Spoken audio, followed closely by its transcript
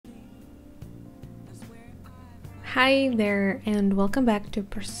Hi there, and welcome back to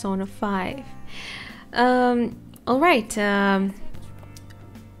Persona 5. Alright,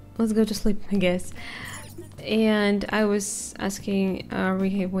 let's go to sleep, I guess. And I was asking, are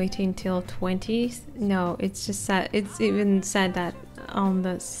we waiting till 20? No, it's just said, it's even said that on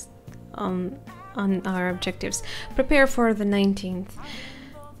this, on our objectives. Prepare for the 19th.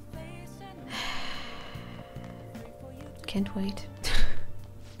 Can't wait.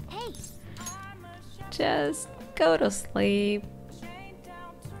 Hey. Just go to sleep.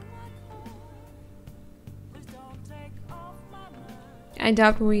 I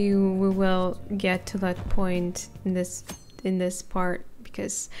doubt we will get to that point in this part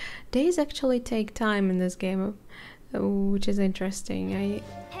because days actually take time in this game, which is interesting.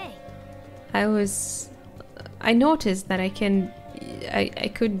 I noticed that I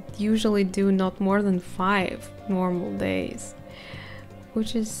could usually do not more than 5 normal days,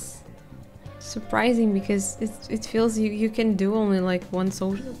 which is surprising because it feels you can do only like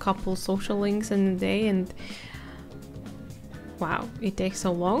couple social links in a day, and wow, it takes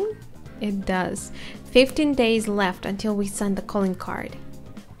so long. It does. 15 days left until we send the calling card.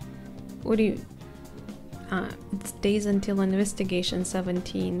 What do you it's days until investigation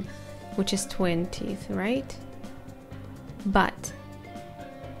 17, which is 20th, right? But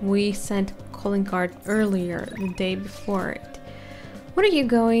we sent calling card earlier, the day before it. What are you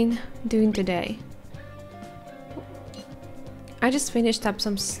doing today? I just finished up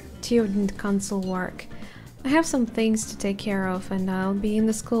some student council work. I have some things to take care of and I'll be in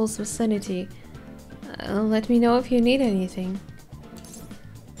the school's vicinity. Let me know if you need anything.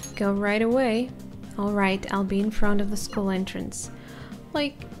 Go right away. Alright, I'll be in front of the school entrance.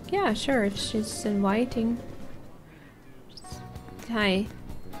 Like, yeah, sure, if she's inviting. Hi,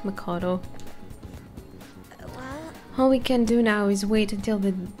 Makoto. All we can do now is wait until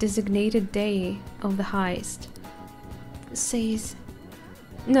the designated day of the heist. Says...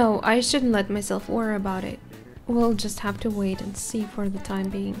 No, I shouldn't let myself worry about it. We'll just have to wait and see for the time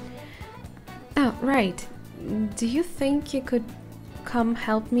being. Oh, right. Do you think you could come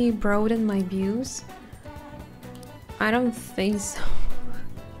help me broaden my views? I don't think so.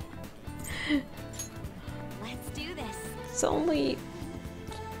 Let's do this. It's only...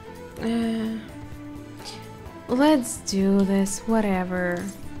 let's do this, whatever.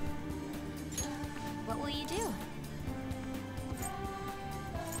 What will you do?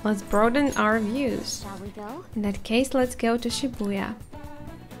 Let's broaden our views. Shall we go? In that case, let's go to Shibuya.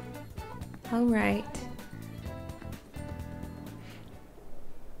 Alright.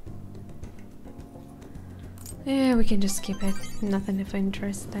 Yeah, we can just skip it. Nothing of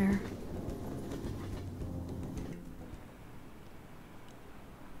interest there.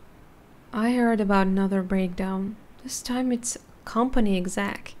 I heard about another breakdown. This time it's company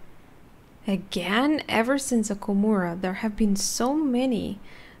exec. Again? Ever since Okumura, there have been so many.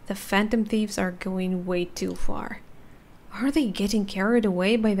 The Phantom Thieves are going way too far. Are they getting carried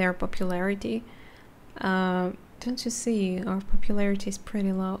away by their popularity? Don't you see? Our popularity is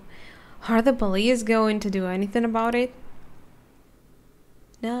pretty low. Are the police going to do anything about it?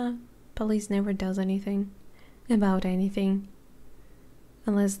 Nah, police never does anything about anything.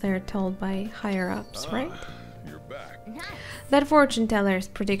 Unless they're told by higher-ups, right? You're back. Nice. That fortune teller's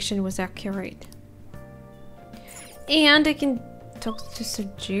prediction was accurate. And I can talk to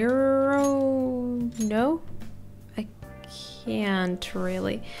Sojiro... No? I can't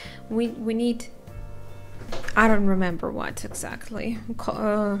really. We need... I don't remember what exactly.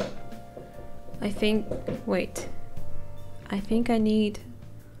 I think... Wait. I think I need...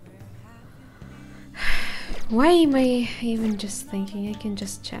 Why am I even just thinking? I can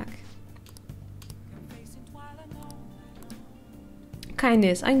just check.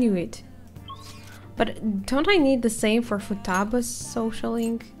 Kindness, I knew it. But don't I need the same for Futaba's social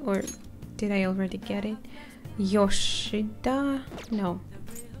link? Or did I already get it? Yoshida? No.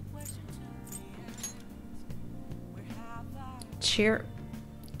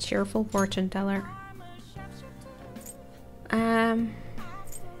 Cheerful fortune teller.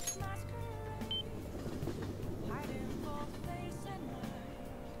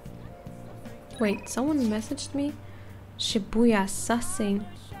 Wait, someone messaged me? Shibuya sussing.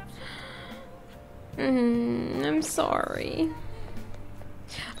 I'm sorry.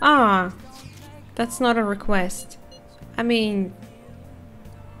 Ah, that's not a request. I mean,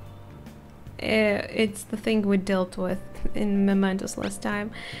 it's the thing we dealt with in Mementos last time.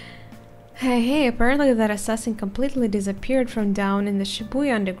 Hey, apparently that assassin completely disappeared from down in the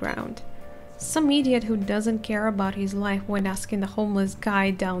Shibuya underground. Some idiot who doesn't care about his life when asking the homeless guy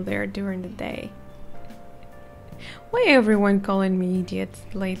down there during the day. Why everyone calling me idiot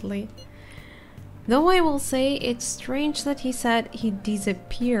lately? Though I will say it's strange that he said he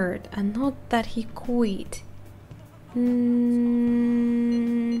disappeared and not that he quit.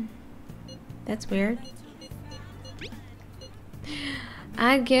 That's weird.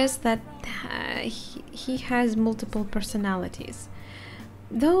 I guess that he has multiple personalities.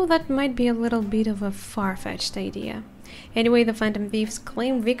 Though that might be a little bit of a far-fetched idea. Anyway, the Phantom Thieves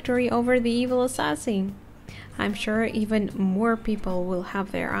claim victory over the evil assassin. I'm sure even more people will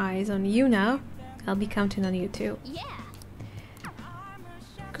have their eyes on you now. I'll be counting on you too. Yeah.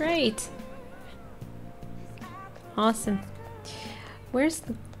 Great. Awesome. Where's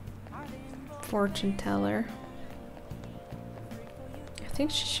the fortune teller? I think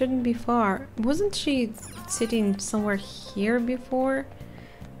she shouldn't be far. Wasn't she sitting somewhere here before?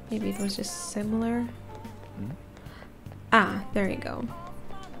 Maybe it was just similar. Ah, there you go.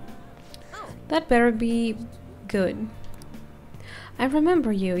 That better be good. I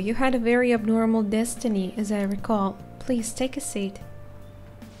remember you. You had a very abnormal destiny, as I recall. Please take a seat.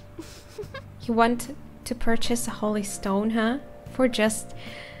 You want to purchase a holy stone, huh? For just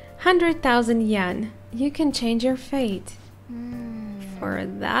 100,000 yen. You can change your fate. For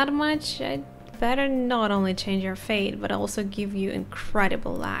that much, I'd better not only change your fate, but also give you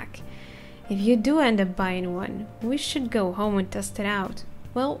incredible luck. If you do end up buying one, we should go home and test it out.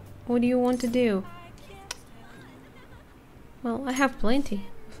 Well, what do you want to do? Well, I have plenty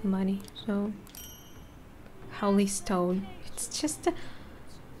of money, so... Holy stone. It's just a...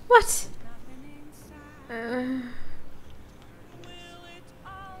 What?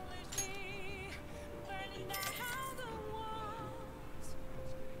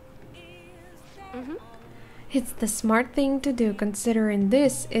 It's the smart thing to do, considering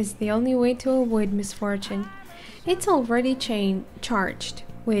this is the only way to avoid misfortune. It's already charged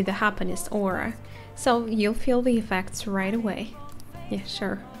with the happiness aura, so you'll feel the effects right away. Yeah,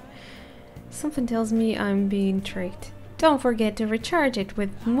 sure. Something tells me I'm being tricked. Don't forget to recharge it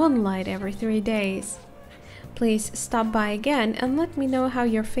with moonlight every 3 days. Please stop by again and let me know how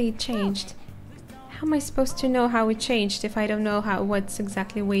your fate changed. How am I supposed to know how it changed if I don't know what's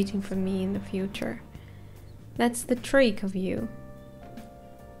exactly waiting for me in the future? That's the trick of you.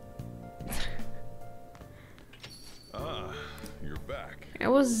 You're back. I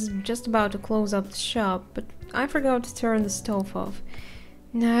was just about to close up the shop, but I forgot to turn the stove off.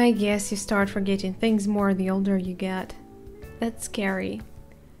 I guess you start forgetting things more the older you get. That's scary.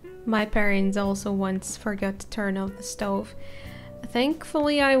 My parents also once forgot to turn off the stove.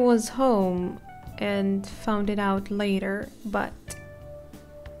 Thankfully I was home and found it out later, but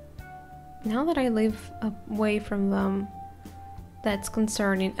now that I live away from them, that's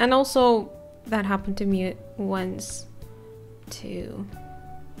concerning. And also, that happened to me once too.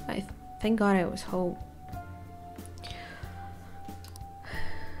 Thank God I was home.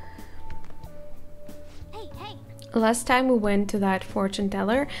 Hey. Last time we went to that fortune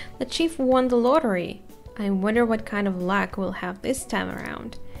teller, the chief won the lottery. I wonder what kind of luck we'll have this time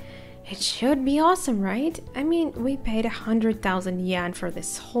around. It should be awesome, right? I mean, we paid 100,000 yen for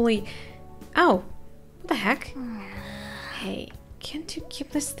this holy... Oh, what the heck? Hey, can't you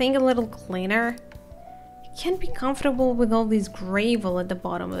keep this thing a little cleaner? You can't be comfortable with all this gravel at the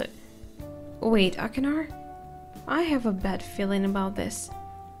bottom of it. Wait, Akinar? I have a bad feeling about this.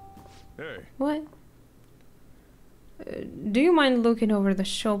 Hey. What? Do you mind looking over the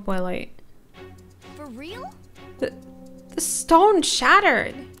shop while I... For real? The stone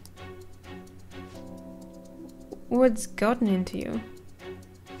shattered! What's gotten into you?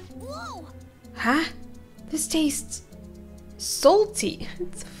 Whoa! Huh? This tastes salty.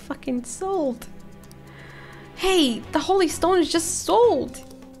 It's fucking salt. Hey, the holy stone is just salt.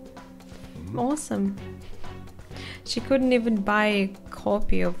 Awesome. She couldn't even buy a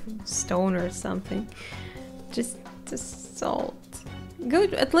copy of stone or something. Just salt.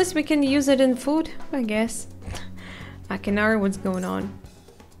 Good, at least we can use it in food, I guess. Akinari, what's going on?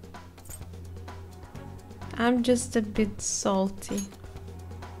 I'm just a bit salty.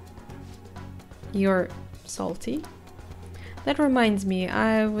 You're salty? That reminds me,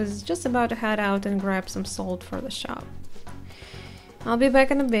 I was just about to head out and grab some salt for the shop. I'll be back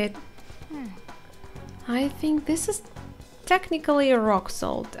in a bit. I think this is technically a rock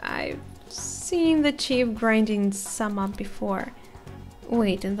salt. I've seen the chief grinding some up before.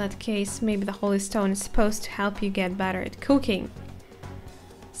 Wait, in that case, maybe the holy stone is supposed to help you get better at cooking.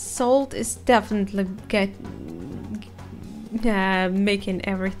 Salt is definitely making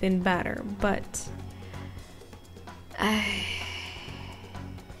everything better, but...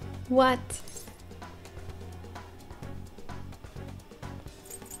 What?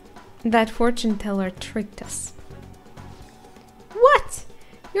 That fortune teller tricked us. What?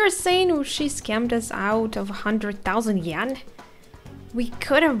 You're saying she scammed us out of 100,000 yen? We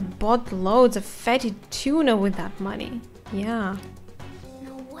could have bought loads of fatty tuna with that money. Yeah.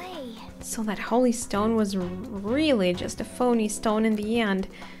 No way. So that holy stone was really just a phony stone in the end.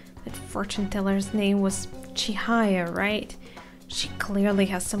 That fortune teller's name was Chihaya, right? She clearly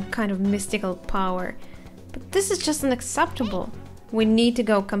has some kind of mystical power. But this is just unacceptable. We need to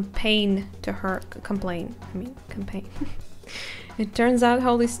go campaign. It turns out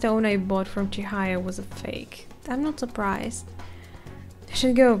holy stone I bought from Chihaya was a fake. I'm not surprised. I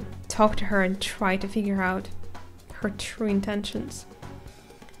should go talk to her and try to figure out her true intentions.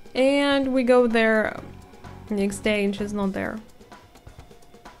 And we go there next day and she's not there.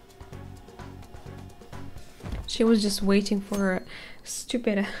 She was just waiting for a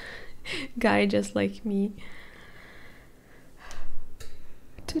stupid guy just like me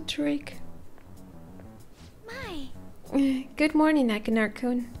to trick. My. Good morning,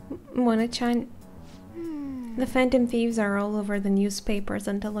 Akinar-kun. Mona-chan. The Phantom Thieves are all over the newspapers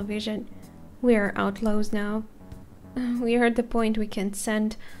and television. We are outlaws now. We are at the point we can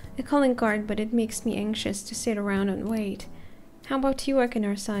send a calling card, but it makes me anxious to sit around and wait. How about you,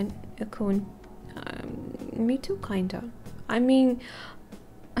 Akinar-san? Kun? Me too, kinda. I mean...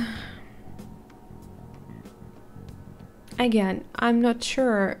 Again, I'm not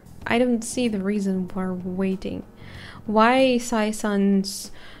sure. I don't see the reason we're waiting. Why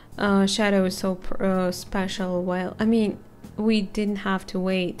Sai-san's shadow is so special? Well, I mean, we didn't have to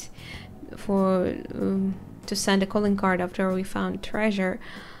wait for to send a calling card after we found treasure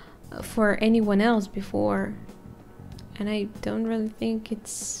for anyone else before. And I don't really think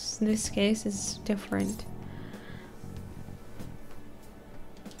this case is different.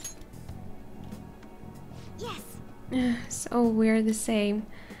 Yes. So we're the same.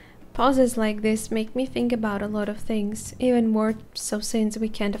 Pauses like this make me think about a lot of things, even more so since we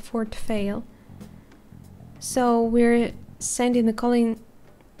can't afford to fail. So we're sending the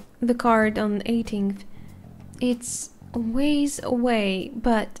card on the 18th. It's a ways away,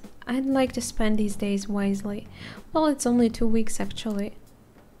 but I'd like to spend these days wisely. Well, it's only 2 weeks actually.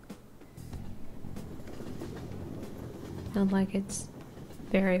 Not like it's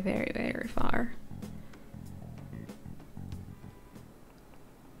very, very, very far.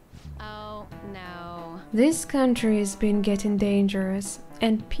 Oh, no. This country has been getting dangerous,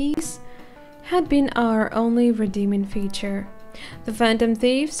 and peace had been our only redeeming feature. The Phantom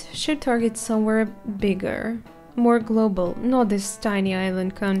Thieves should target somewhere bigger, more global, not this tiny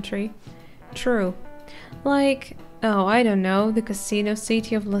island country. True. Like, oh, I don't know, the casino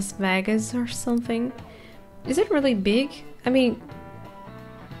city of Las Vegas or something. Is it really big? I mean,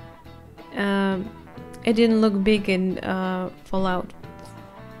 it didn't look big in Fallout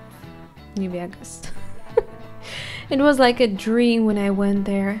New Vegas. It was like a dream when I went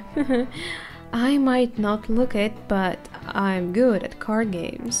there. I might not look it, but I'm good at card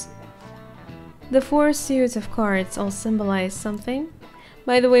games. The 4 suits of cards all symbolize something.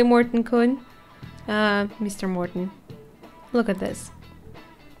 By the way, Morton-kun, Mr. Morton, look at this.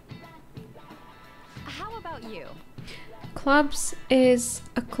 How about you? Clubs is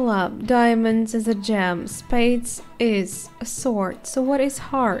a club, diamonds is a gem, spades is a sword. So what is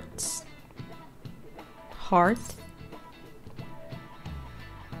hearts? Heart?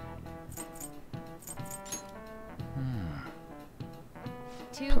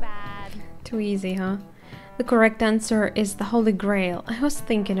 Too bad. Too easy, huh? The correct answer is the Holy Grail. I was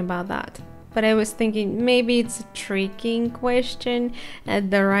thinking about that. But I was thinking maybe it's a tricking question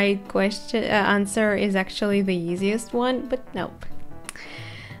and the right question answer is actually the easiest one, but nope.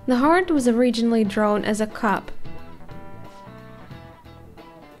 The heart was originally drawn as a cup.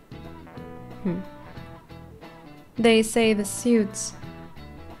 They say the suits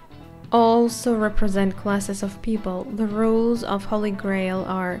also represent classes of people. The rules of Holy Grail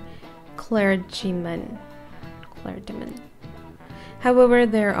are clergymen. However,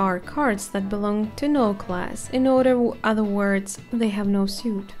 there are cards that belong to no class. In other words, they have no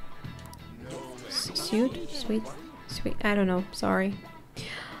suit. Suit? Sweet? I don't know. Sorry.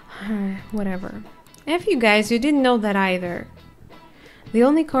 Whatever. If you guys, you didn't know that either. The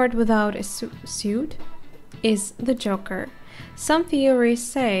only card without a suit is the Joker. Some theories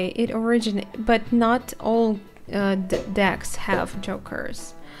say it originates, but not all decks have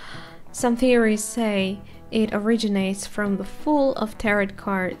Jokers. Some theories say it originates from the Fool of Tarot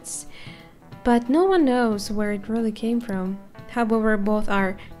cards, but no one knows where it really came from. However, both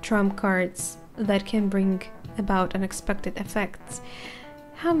are trump cards that can bring about unexpected effects.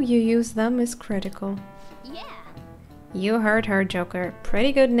 How you use them is critical. Yeah. You heard her, Joker.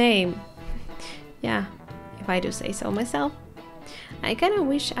 Pretty good name. Yeah, if I do say so myself. I kind of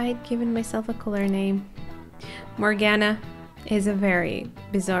wish I'd given myself a cooler name. Morgana is a very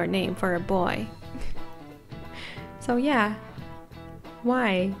bizarre name for a boy. So yeah.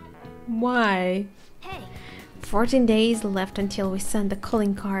 Why? Why? Hey. 14 days left until we send the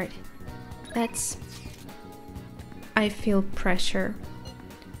calling card. That's... I feel pressure.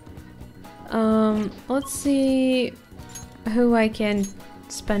 Let's see who I can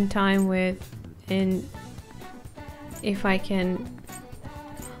spend time with and if I can...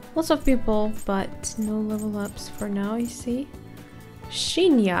 Lots of people, but no level ups for now, you see?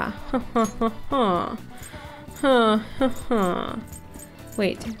 Shinya!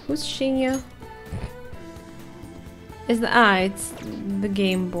 Wait, who's Shinya? It's the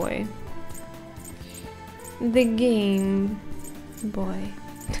Game Boy. The Game Boy.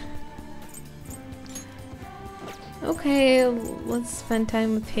 Okay, let's spend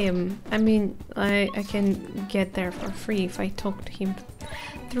time with him. I mean, I can get there for free if I talk to him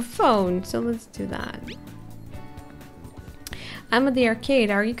through phone, so let's do that. I'm at the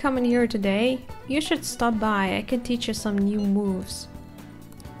arcade. Are you coming here today? You should stop by. I can teach you some new moves.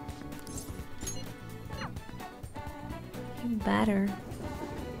 You better.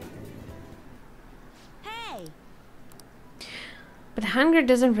 Hey. But hunger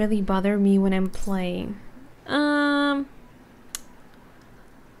doesn't really bother me when I'm playing.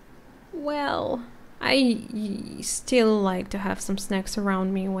 Well, I still like to have some snacks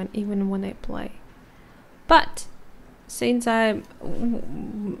around me even when I play. But since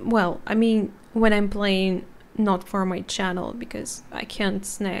well, I mean when I'm playing, not for my channel, because I can't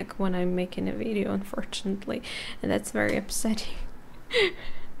snack when I'm making a video, unfortunately, and that's very upsetting.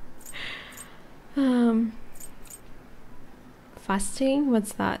 Fasting?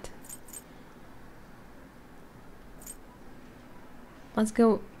 What's that? Let's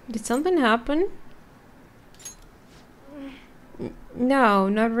go. Did something happen? No,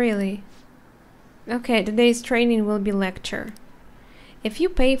 not really. Okay, today's training will be lecture. If you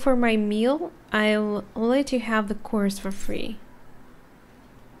pay for my meal, I'll let you have the course for free.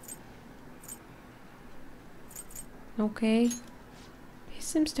 Okay. He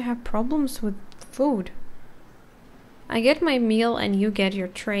seems to have problems with food. I get my meal and you get your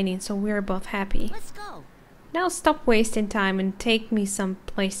training, so we're both happy. Let's go. Now stop wasting time and take me some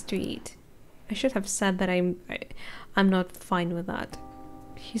place to eat. I should have said that I'm not fine with that.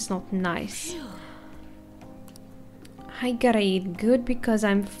 He's not nice. I gotta eat good because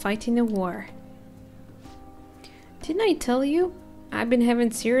I'm fighting a war. Didn't I tell you? I've been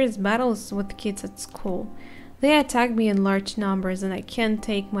having serious battles with kids at school. They attack me in large numbers and I can't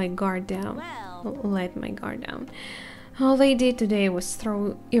take my guard down. Let my guard down. All they did today was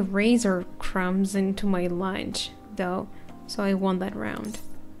throw eraser crumbs into my lunch, though, so I won that round.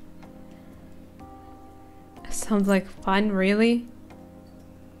 Sounds like fun, really?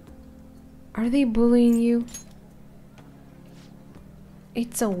 Are they bullying you?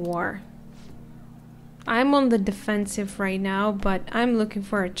 It's a war. I'm on the defensive right now, but I'm looking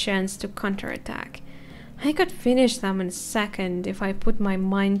for a chance to counterattack. I could finish them in a second if I put my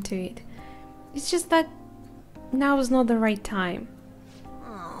mind to it. It's just that now is not the right time.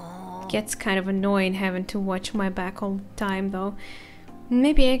 Gets kind of annoying having to watch my back all the time, though.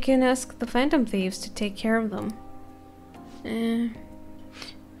 Maybe I can ask the Phantom Thieves to take care of them.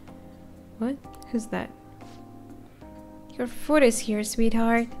 What? Who's that? Your food is here,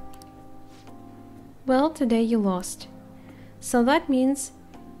 sweetheart. Well, today you lost. So that means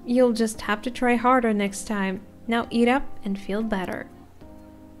you'll just have to try harder next time. Now eat up and feel better.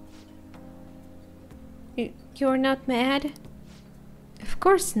 You're not mad? Of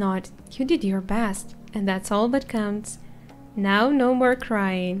course not. You did your best, and that's all that counts. Now no more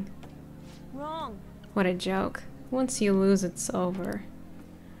crying. Wrong. What a joke. Once you lose, it's over.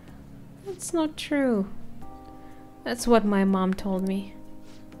 That's not true. That's what my mom told me.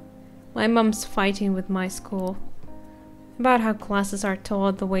 My mom's fighting with my school about how classes are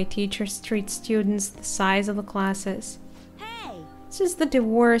taught, the way teachers treat students, the size of the classes. Hey. Since the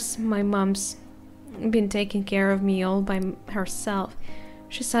divorce, my mom's been taking care of me all by herself.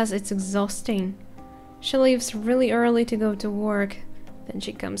 She says it's exhausting. She leaves really early to go to work, then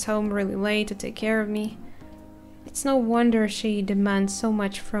she comes home really late to take care of me. It's no wonder she demands so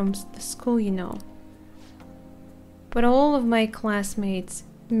much from the school, you know. But all of my classmates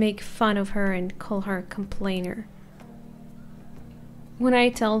make fun of her and call her a complainer. When I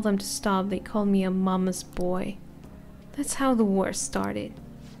tell them to stop, they call me a mama's boy. That's how the war started.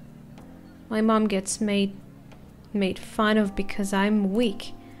 My mom gets made fun of because I'm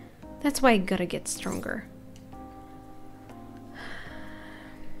weak. That's why I gotta get stronger.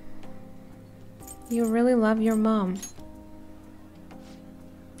 You really love your mom.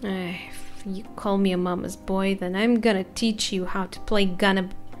 If you call me a mama's boy, then I'm gonna teach you how to play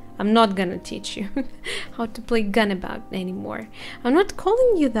I'm not gonna teach you how to play Gunabout anymore. I'm not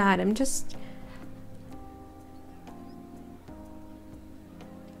calling you that, I'm just...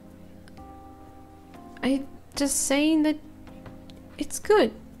 just saying that it's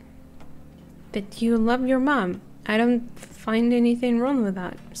good that you love your mom. I don't find anything wrong with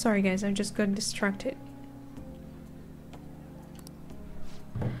that. Sorry guys, I just got distracted.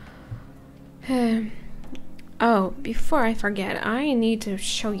 Oh, before I forget, I need to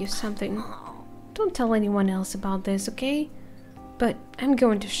show you something. Don't tell anyone else about this, okay? But I'm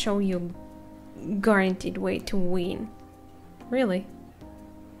going to show you a guaranteed way to win. Really.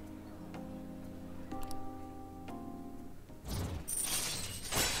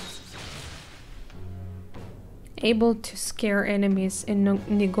 Able to scare enemies in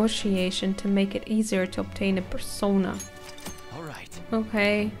negotiation to make it easier to obtain a persona. Alright.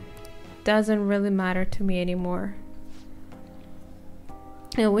 Okay. Doesn't really matter to me anymore.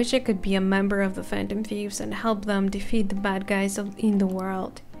 I wish I could be a member of the Phantom Thieves and help them defeat the bad guys in the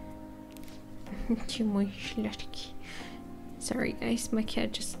world. Sorry guys, my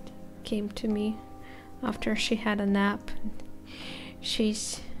cat just came to me after she had a nap.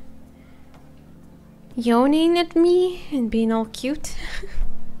 She's yawning at me and being all cute.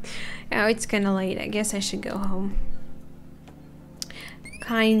 Oh, it's kinda late. I guess I should go home.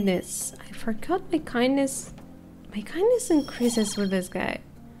 Kindness. I forgot my kindness. My kindness increases with this guy.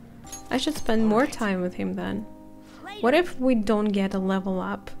 I should spend more time with him then. What if we don't get a level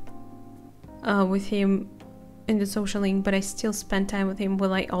up with him in the social link, but I still spend time with him?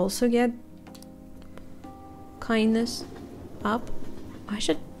 Will I also get kindness up? I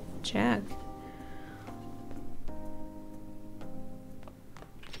should check.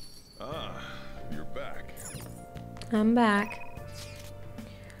 You're back. I'm back.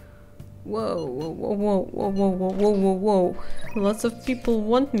 Whoa, whoa, whoa, whoa, whoa, whoa, whoa, whoa, whoa. Lots of people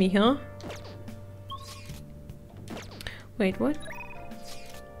want me, huh? Wait, what?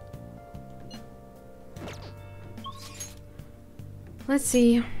 Let's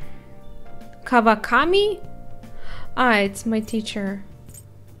see. Kawakami? Ah, it's my teacher.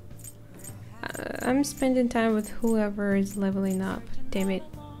 I'm spending time with whoever is leveling up. Damn it.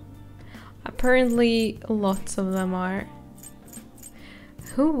 Apparently, lots of them are.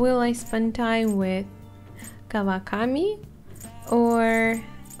 Who will I spend time with? Kawakami or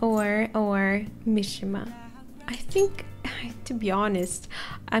Mishima? I think, to be honest,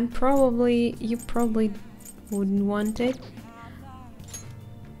 you probably wouldn't want it,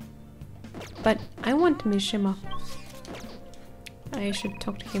 but I want Mishima. I should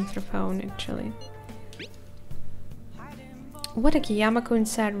talk to him through phone actually. What Akiyama-kun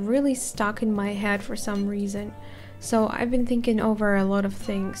said really stuck in my head for some reason. So I've been thinking over a lot of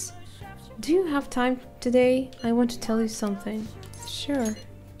things. Do you have time today? I want to tell you something. Sure.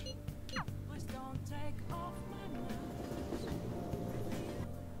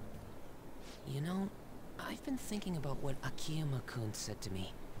 You know, I've been thinking about what Akiyama-kun said to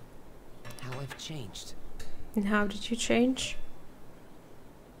me. How I've changed. And how did you change?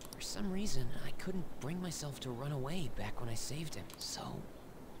 For some reason, I couldn't bring myself to run away back when I saved him. So,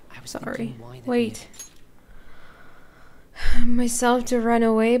 I was thinking why that Wait. Myself to run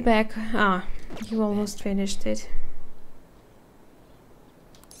away back. Ah, you almost finished it.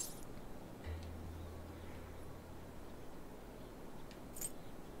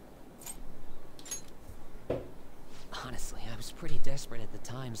 Honestly, I was pretty desperate at the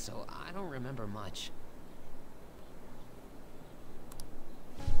time, so I don't remember much.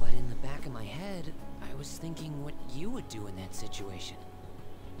 But in the back of my head, I was thinking what you would do in that situation.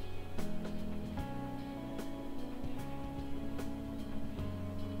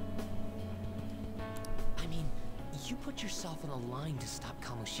 I mean, you put yourself on the line to stop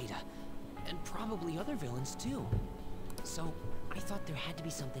Kamoshida, and probably other villains too. So, I thought there had to be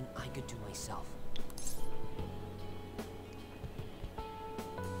something I could do myself.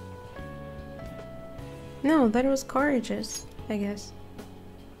 No, that was courageous, I guess.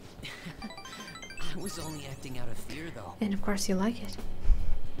 I was only acting out of fear, though. And of course you like it.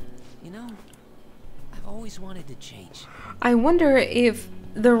 You know, I've always wanted to change. I wonder if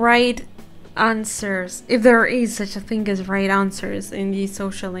the right answers, if there is such a thing as right answers in these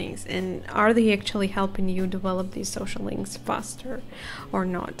social links, and are they actually helping you develop these social links faster or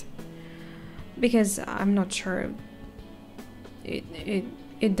not? Because I'm not sure.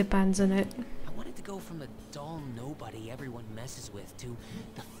 It depends on it. I wanted to go from the dull nobody everyone messes with to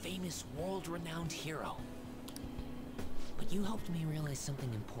the famous world-renowned hero. But you helped me realize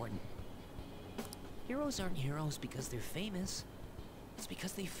something important. Heroes aren't heroes because they're famous. It's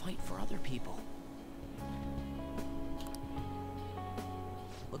because they fight for other people.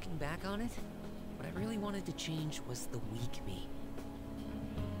 Looking back on it, what I really wanted to change was the weak me.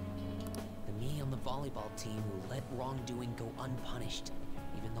 The me on the volleyball team who let wrongdoing go unpunished,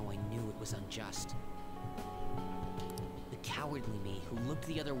 even though I knew it was unjust. The cowardly me who looked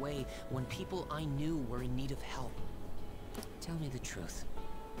the other way when people I knew were in need of help. Tell me the truth.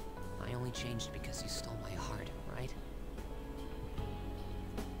 I only changed because you stole my heart, right?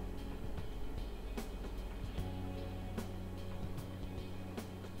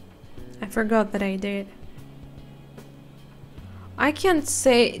 I forgot that I did. I can't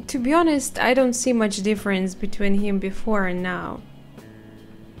say, to be honest, I don't see much difference between him before and now.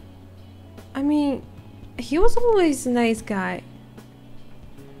 I mean, he was always a nice guy.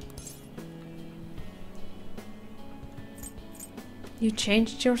 You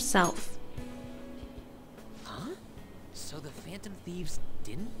changed yourself. Huh? So the Phantom Thieves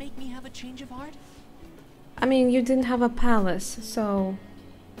didn't make me have a change of heart? I mean, you didn't have a palace, so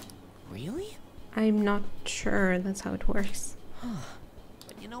Really? I'm not sure that's how it works.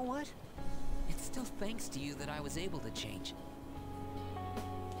 But you know what? It's still thanks to you that I was able to change.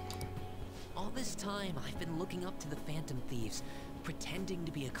 All this time, I've been looking up to the Phantom Thieves, pretending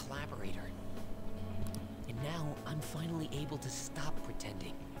to be a collaborator. And now, I'm finally able to stop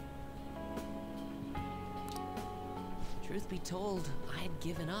pretending. Truth be told, I had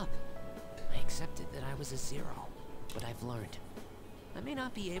given up. I accepted that I was a zero, but I've learned. I may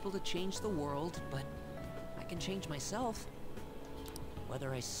not be able to change the world, but I can change myself.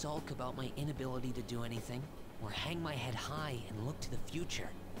 Whether I sulk about my inability to do anything, or hang my head high and look to the future.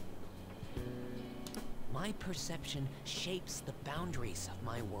 My perception shapes the boundaries of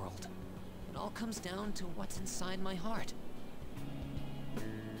my world. It all comes down to what's inside my heart.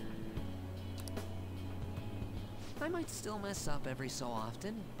 I might still mess up every so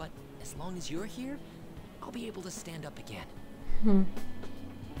often, but as long as you're here, I'll be able to stand up again.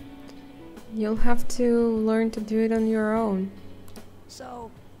 You'll have to learn to do it on your own.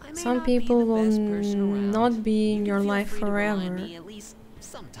 So, I may Some not be people the will best person around. not be in You your can feel life free to rely on forever. me at least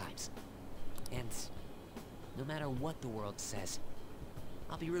sometimes. And no matter what the world says,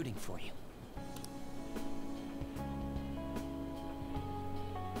 I'll be rooting for you.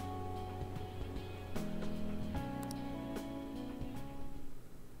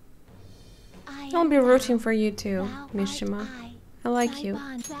 I'll be rooting for you too, Mishima. I like you.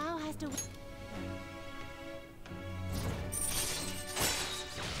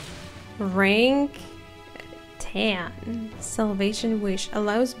 Rank 10. Salvation Wish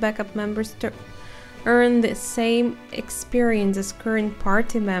allows backup members to earn the same experience as current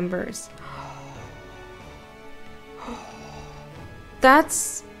party members.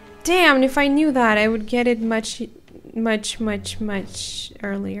 That's... Damn, if I knew that, I would get it much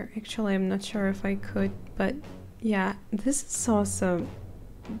earlier. Actually, I'm not sure if I could, but yeah, this is awesome.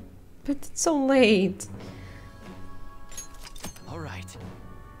 But it's so late. All right.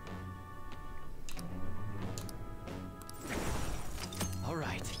 All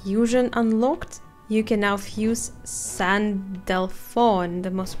right. Fusion unlocked. You can now fuse Sandelphon, the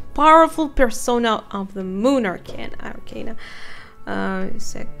most powerful persona of the Moon Arcana.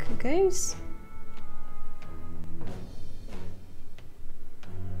 Sec, guys.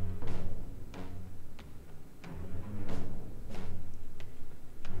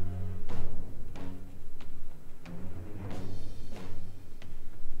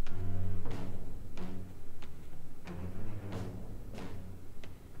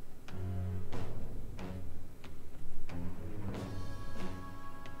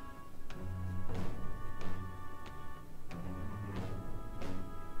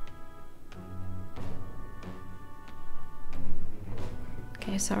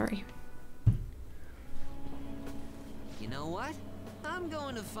 Okay, sorry. You know what? I'm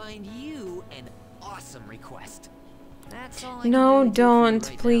going to find you an awesome request. That's all I can No, really do for you don't.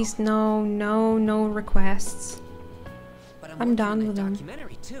 right Please, now. no requests. But I'm working done on that with them.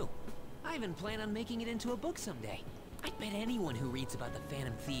 documentary too. I even plan on making it into a book someday. I bet anyone who reads about the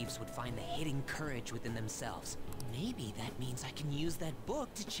Phantom Thieves would find the hidden courage within themselves. Maybe that means I can use that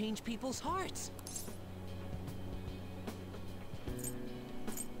book to change people's hearts.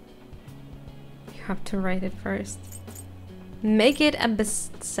 You have to write it first. Make it a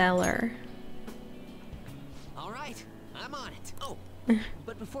bestseller. All right, I'm on it. Oh,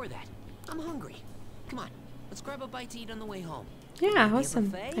 but before that, I'm hungry. Come on, let's grab a bite to eat on the way home. Yeah, Maybe a awesome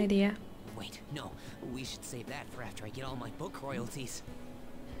buffet? idea. Wait, no, we should save that for after I get all my book royalties.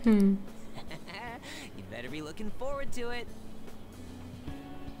 Hmm. You better be looking forward to it.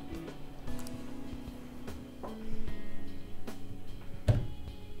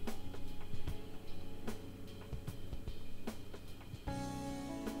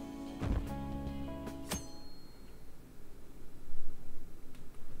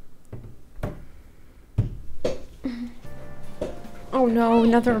 Oh no,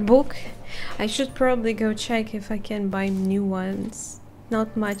 another book. I should probably go check if I can buy new ones.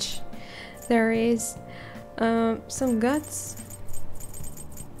 Not much. There is some guts.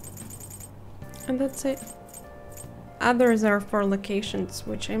 And that's it. Others are for locations,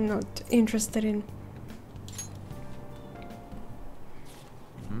 which I'm not interested in.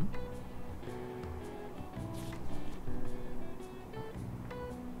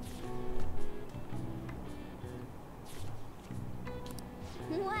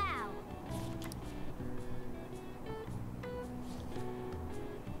 Wow.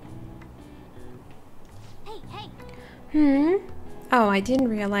 Hey. Oh, I didn't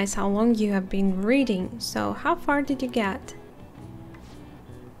realize how long you have been reading. So, how far did you get?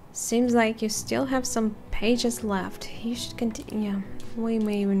 Seems like you still have some pages left. You should continue. Yeah, why am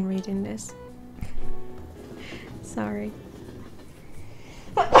I even reading this? Sorry.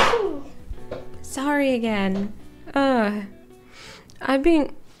 Sorry again. I've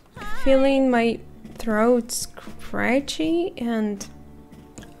been feeling my throat scratchy and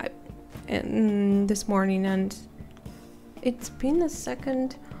this morning, and it's been the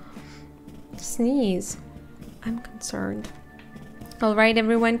second sneeze. I'm concerned. Alright,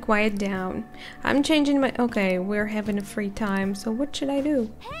 everyone, quiet down. I'm changing my... Okay, we're having a free time, so what should I do?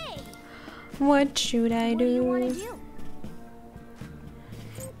 Hey. What should I What do you want do? to do?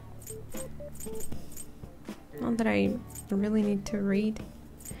 Not that I really need to read.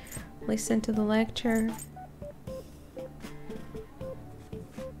 Listen to the lecture.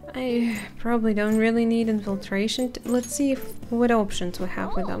 I probably don't really need infiltration. Let's see what options we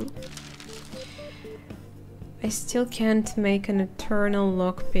have with them. I still can't make an eternal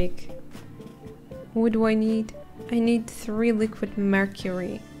lockpick. What do I need? I need 3 liquid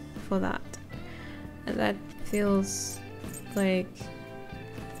mercury for that. And that feels like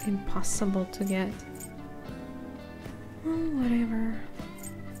impossible to get. Oh, whatever.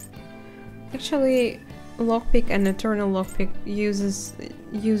 Actually, lockpick and eternal lockpick use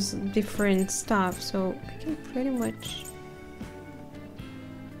different stuff, so I can pretty much...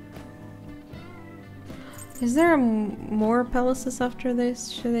 Is there more palaces after this?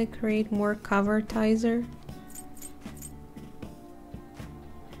 Should I create more covertizer?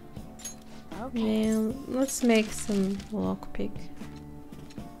 Okay. Yeah, let's make some lockpick.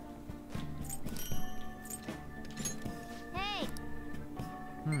 Hey.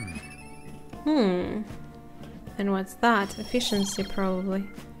 And what's that? Efficiency, probably.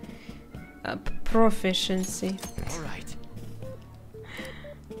 Proficiency. All right.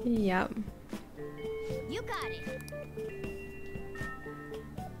 Yep. You got it.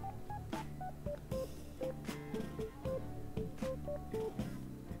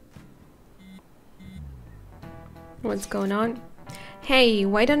 What's going on? Hey,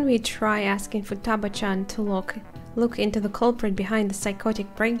 why don't we try asking Futaba-chan to look into the culprit behind the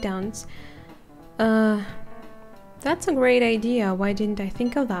psychotic breakdowns? That's a great idea. Why didn't I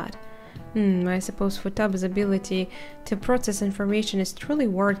think of that? I suppose Futaba's ability to process information is truly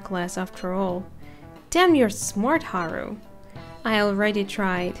world-class after all. Damn, you're smart, Haru. I already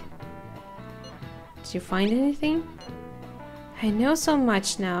tried. Did you find anything? I know so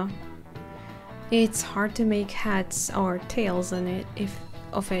much now. It's hard to make heads or tails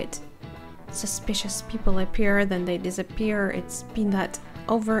of it. Suspicious people appear, then they disappear. It's been that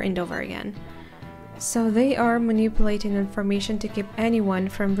over and over again. So they are manipulating information to keep anyone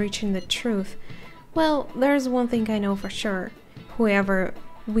from reaching the truth. Well, there's one thing I know for sure. Whoever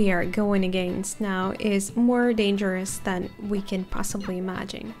we are going against now is more dangerous than we can possibly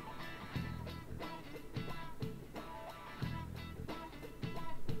imagine.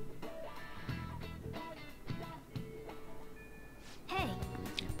 Hey.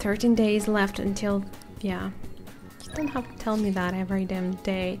 13 days left until... yeah. You don't have to tell me that every damn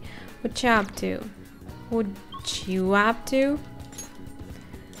day. What you up to? What you up to?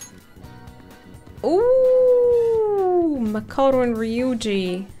 Ooh! Makoto and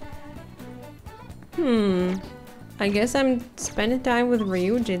Ryuji. I guess I'm spending time with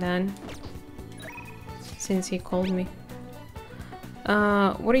Ryuji then. Since he called me.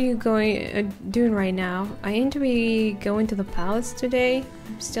 What are you doing right now? I aim to be going to the palace today.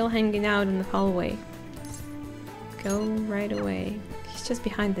 I'm still hanging out in the hallway. Go right away. He's just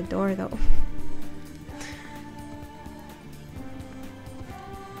behind the door though.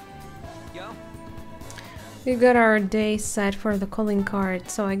 We got our day set for the calling card,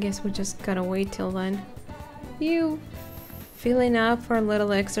 so I guess we just gotta wait till then. You feeling up for a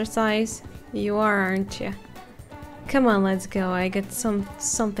little exercise? You are, aren't you? Come on, let's go. I got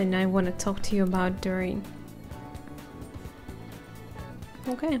something I want to talk to you about during.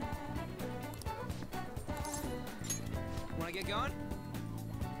 Okay. Wanna get going?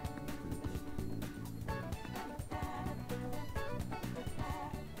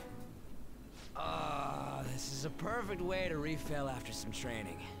 is a perfect way to refill after some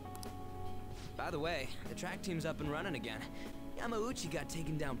training. By the way, the track team's up and running again. Yamauchi got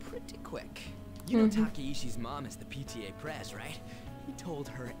taken down pretty quick. You know Takeishi's mom is the PTA pres, right? He told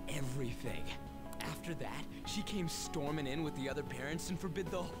her everything. After that, she came storming in with the other parents and forbid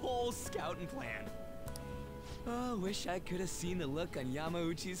the whole scouting plan. Oh, wish I could have seen the look on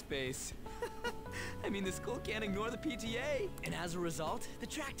Yamauchi's face. I mean, the school can't ignore the PTA. And as a result, the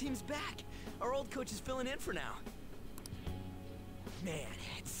track team's back. Our old coach is filling in for now. Man,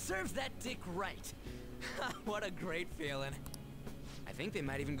 it serves that dick right. What a great feeling. I think they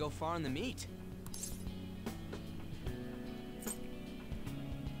might even go far in the meet.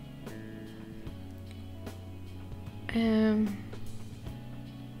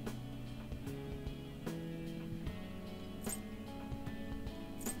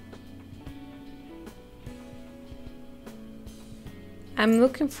 I'm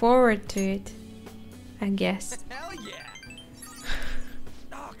looking forward to it, I guess. Hell yeah!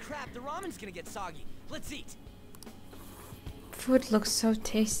 Oh crap, the ramen's gonna get soggy. Let's eat. Food looks so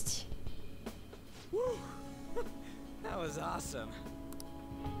tasty. Woo! That was awesome.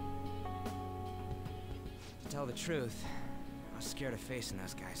 To tell the truth, I was scared of facing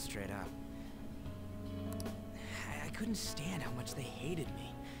those guys straight up. I couldn't stand how much they hated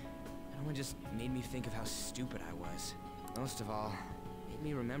me. It only just made me think of how stupid I was. Most of all, it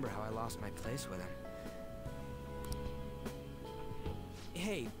made me remember how I lost my place with him.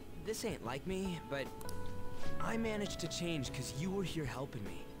 Hey, this ain't like me, but I managed to change because you were here helping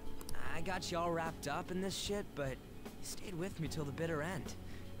me. I got you all wrapped up in this shit, but you stayed with me till the bitter end.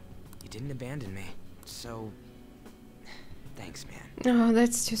 You didn't abandon me, so thanks, man. Oh,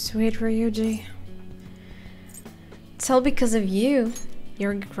 that's too sweet for you, G. It's all because of you.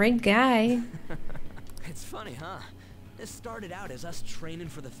 You're a great guy. It's funny, huh? This started out as us training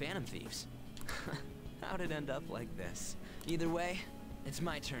for the Phantom Thieves. How'd it end up like this? Either way, it's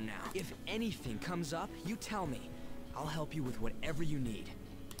my turn now. If anything comes up, you tell me. I'll help you with whatever you need.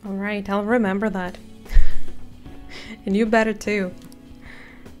 Alright, I'll remember that. And you better too.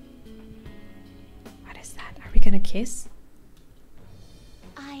 What is that? Are we gonna kiss?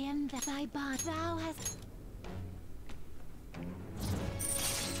 I am that I bought. Thou hast.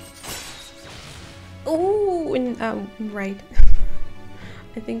 Oh, and right.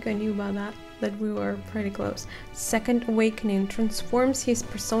 I think I knew about that we were pretty close. Second Awakening transforms his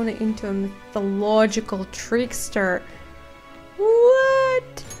persona into a mythological trickster.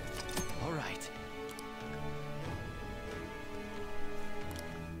 What? All right.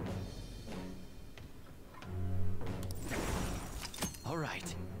 All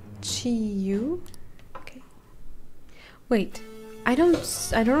right. Chiyu? Okay. Wait. I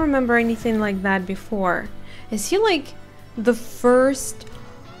don't remember anything like that before. Is he like the first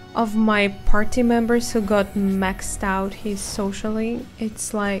of my party members who got maxed out his socially?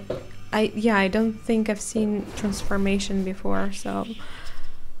 It's like I don't think I've seen transformation before, so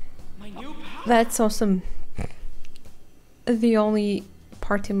that's awesome. The only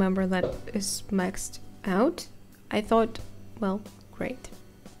party member that is maxed out. I thought, well, great.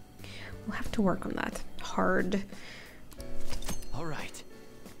 We'll have to work on that hard. All right.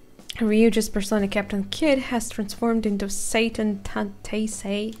 Ryuji's persona Captain Kid has transformed into Satan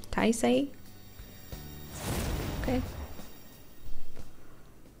Taisei. Taisei? Okay.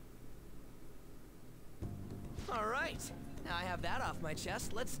 All right. Now I have that off my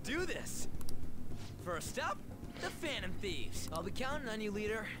chest. Let's do this. First up, the Phantom Thieves. I'll be counting on you,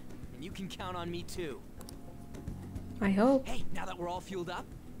 leader, and you can count on me too. I hope. Hey, now that we're all fueled up,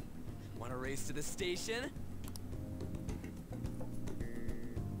 want to race to the station?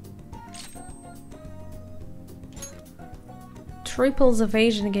 Triple's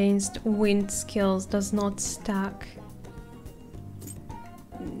evasion against wind skills does not stack.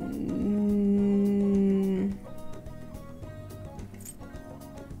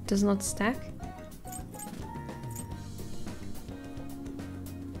 Does not stack?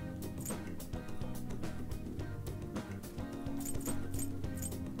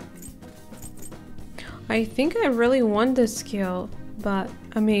 I think I really want this skill, but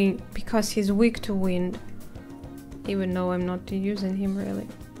I mean, because he's weak to wind. Even though I'm not using him really.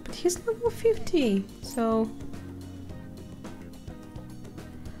 But he's level 50, so...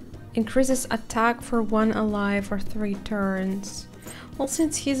 Increases attack for 1 alive for 3 turns. Well,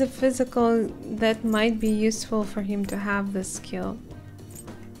 since he's a physical, that might be useful for him to have this skill.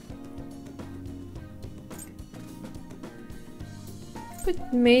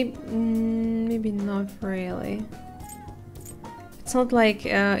 But maybe not really. It's not like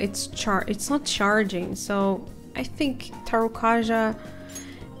it's not charging, so I think Tarukaja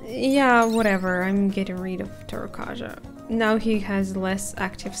Yeah, whatever. I'm getting rid of Torakaja. Now he has less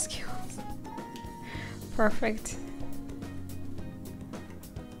active skills. Perfect.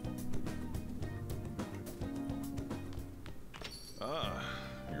 Ah,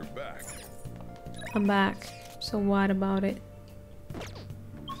 you're back. I'm back. So what about it?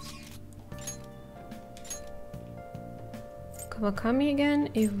 Kawakami again?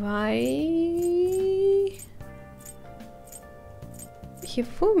 If I...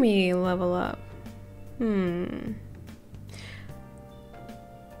 Hifumi level up.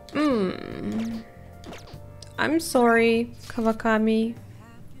 I'm sorry, Kawakami.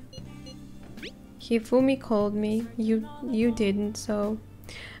 Hifumi called me. You didn't, so...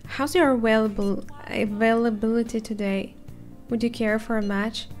 How's your availability today? Would you care for a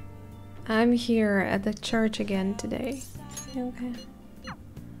match? I'm here at the church again today. Okay.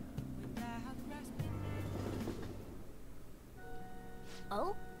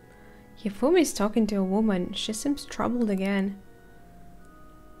 Oh? Hifumi's talking to a woman. She seems troubled again.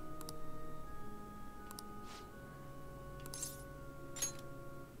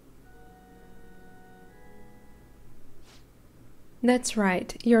 That's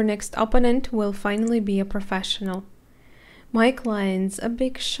right. Your next opponent will finally be a professional. My client's a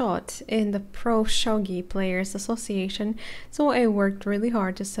big shot in the Pro Shogi Players Association, so I worked really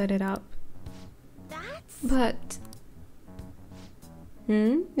hard to set it up. That's... But...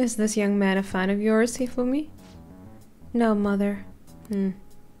 Is this young man a fan of yours, Hifumi? No, mother.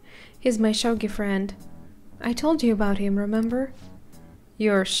 He's my shogi friend. I told you about him, remember?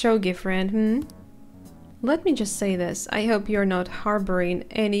 Your shogi friend, Let me just say this. I hope you're not harboring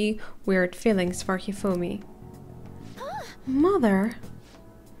any weird feelings for Hifumi. Mother?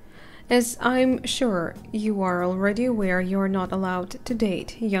 As I'm sure you are already aware, you're not allowed to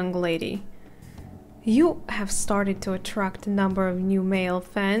date, young lady. You have started to attract a number of new male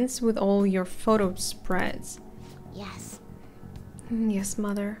fans with all your photo spreads. Yes. Yes,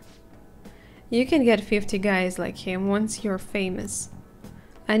 mother. You can get 50 guys like him once you're famous.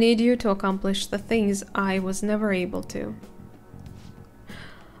 I need you to accomplish the things I was never able to.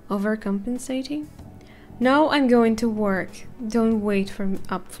 Overcompensating? Now I'm going to work. Don't wait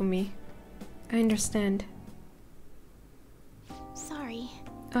up for me. I understand. Sorry.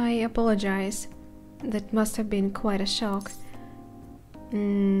 I apologize. That must have been quite a shock.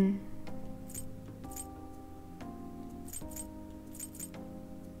 You're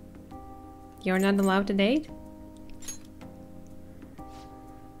not allowed to date?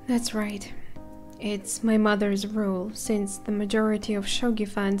 That's right. It's my mother's rule, since the majority of shogi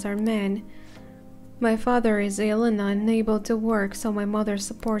fans are men. My father is ill and unable to work, so my mother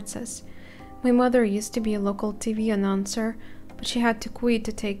supports us. My mother used to be a local TV announcer, but she had to quit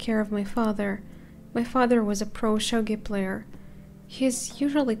to take care of my father. My father was a pro shogi player. He's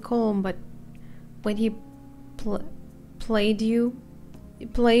usually calm, but when he played, you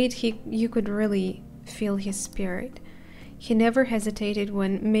could really feel his spirit. He never hesitated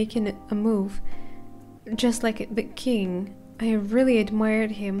when making a move. Just like the king, I really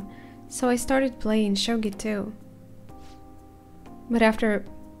admired him, so I started playing shogi too. But after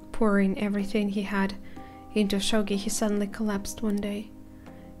pouring everything he had into shogi, he suddenly collapsed one day.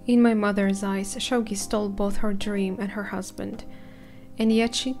 In my mother's eyes, shogi stole both her dream and her husband. And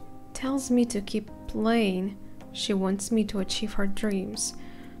yet she tells me to keep playing. She wants me to achieve her dreams.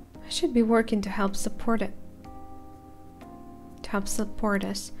 I should be working to help support it. To help support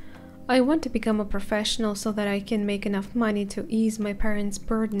us. I want to become a professional so that I can make enough money to ease my parents'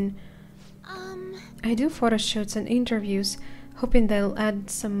 burden. I do photo shoots and interviews, hoping they'll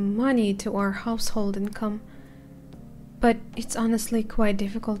add some money to our household income. But it's honestly quite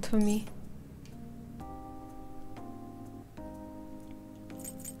difficult for me.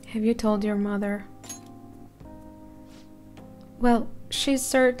 Have you told your mother? Well, she's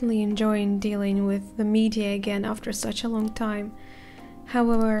certainly enjoying dealing with the media again after such a long time.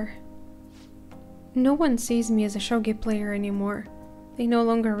 However, no one sees me as a shogi player anymore. They no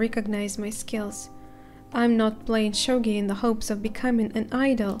longer recognize my skills. I'm not playing shogi in the hopes of becoming an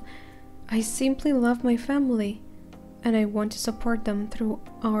idol. I simply love my family, and I want to support them through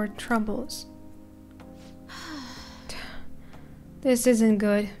our troubles. This isn't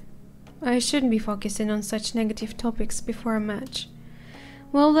good. I shouldn't be focusing on such negative topics before a match.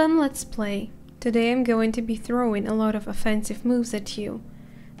 Well then, let's play. Today I'm going to be throwing a lot of offensive moves at you.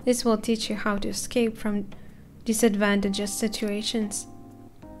 This will teach you how to escape from disadvantageous situations.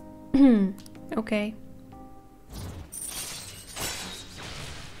 Okay.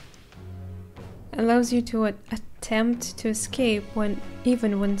 Allows you to attempt to escape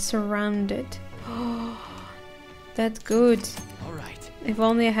even when surrounded. That's good. All right, If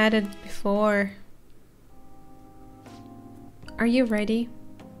only I had it before. Are you ready?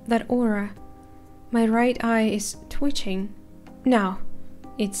 That aura. My right eye is twitching. Now,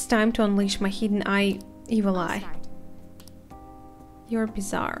 it's time to unleash my hidden eye, evil I'll eye. start. You're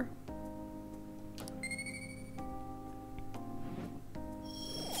bizarre.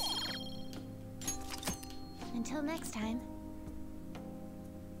 Until next time.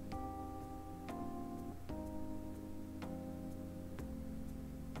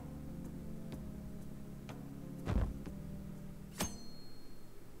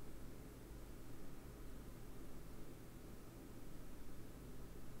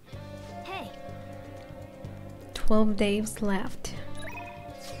 Hey, 12 days left.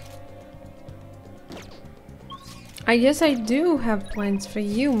 I guess I do have plans for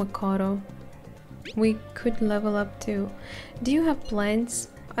you, Makoto. We could level up too. Do you have plans?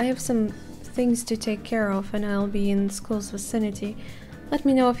 I have some things to take care of and I'll be in school's vicinity. Let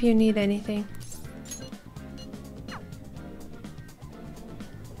me know if you need anything.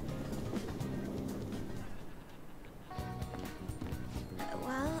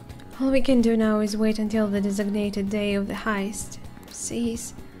 well, All we can do now is wait until the designated day of the heist.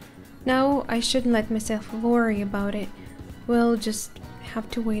 Cease. No, I shouldn't let myself worry about it. We'll just have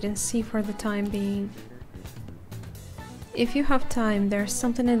to wait and see for the time being. If you have time, there's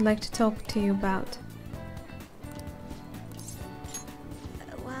something I'd like to talk to you about.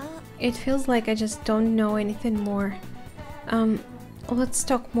 well, It feels like I just don't know anything more. Let's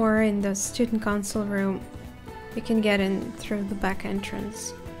talk more in the student council room. We can get in through the back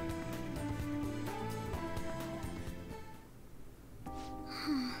entrance.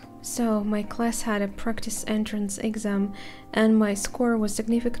 So, my class had a practice entrance exam and my score was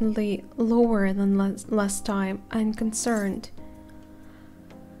significantly lower than last time. I'm concerned.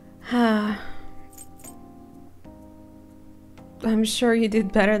 I'm sure you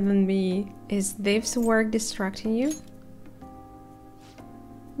did better than me. Is Dave's work distracting you?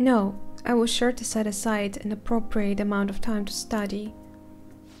 No, I was sure to set aside an appropriate amount of time to study.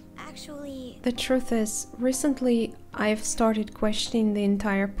 actually, The truth is, recently I've started questioning the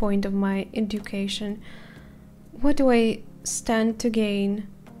entire point of my education. What do I stand to gain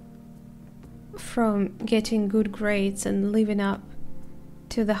from getting good grades and living up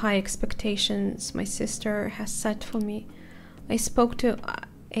to the high expectations my sister has set for me? I spoke to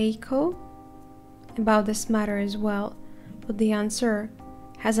Eiko about this matter as well, but the answer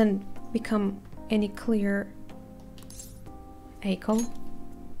hasn't become any clearer. Eiko?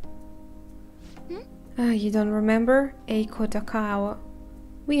 You don't remember? Eiko Takawa.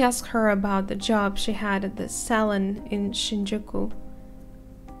 We asked her about the job she had at the salon in Shinjuku.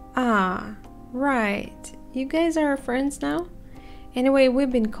 Ah, right. You guys are friends now? Anyway,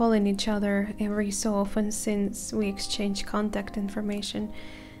 we've been calling each other every so often since we exchanged contact information.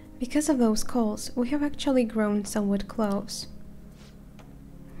 Because of those calls, we have actually grown somewhat close.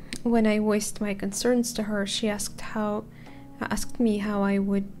 When I voiced my concerns to her, she asked me how I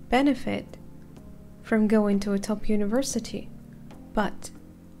would benefit from going to a top university, but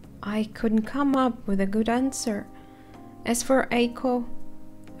I couldn't come up with a good answer. As for Eiko,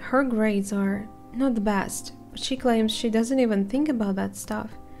 her grades are not the best, but she claims she doesn't even think about that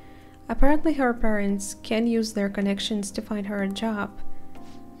stuff. Apparently her parents can use their connections to find her a job.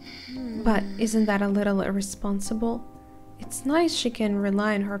 But isn't that a little irresponsible? It's nice she can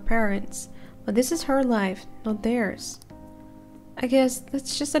rely on her parents, but this is her life, not theirs. I guess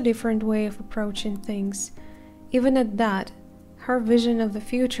that's just a different way of approaching things. Even at that, her vision of the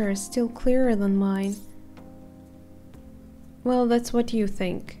future is still clearer than mine. Well, that's what you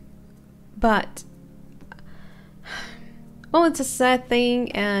think. But, well, it's a sad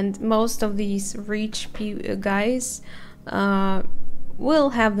thing, and most of these rich guys will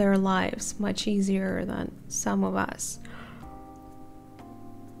have their lives much easier than some of us.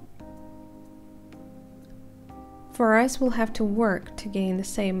 For us, we'll have to work to gain the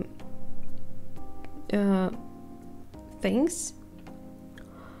same things.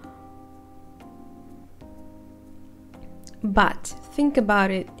 But think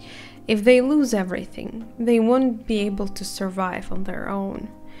about it. If they lose everything, they won't be able to survive on their own.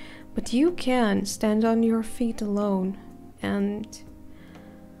 But you can stand on your feet alone, and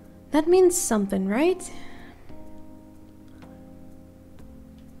that means something, right?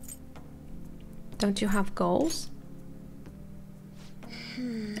 Don't you have goals?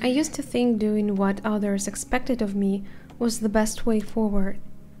 I used to think doing what others expected of me was the best way forward.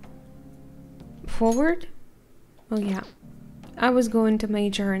 Forward? Oh yeah. I was going to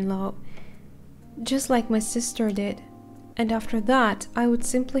major in law, just like my sister did. And after that, I would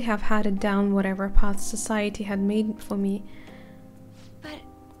simply have headed down whatever path society had made for me.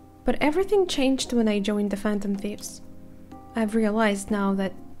 But everything changed when I joined the Phantom Thieves. I've realized now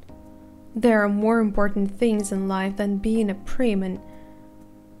that there are more important things in life than being a prim and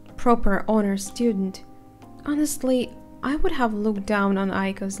proper honor student. Honestly, I would have looked down on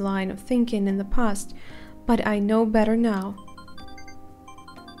Aiko's line of thinking in the past, but I know better now.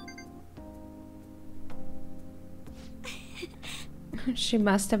 She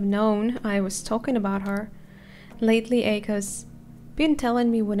must have known I was talking about her. Lately, Aiko's been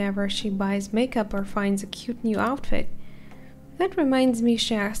telling me whenever she buys makeup or finds a cute new outfit. That reminds me,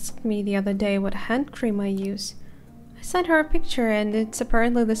 she asked me the other day what hand cream I use. I sent her a picture and it's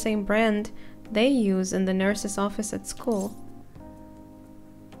apparently the same brand they use in the nurse's office at school.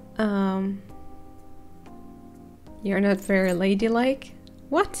 You're not very ladylike?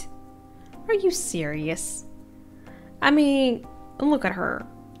 What? Are you serious? I mean, look at her.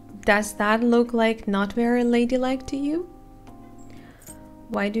 Does that look like not very ladylike to you?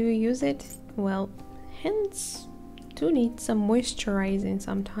 Why do you use it? Well, hands do need some moisturizing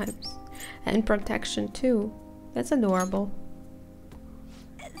sometimes. And protection too. That's adorable.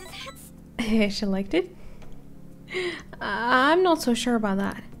 She liked it? I'm not so sure about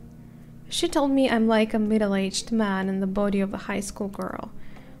that. She told me I'm like a middle-aged man in the body of a high school girl.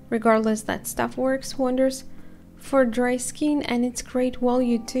 Regardless, that stuff works wonders for dry skin and it's great while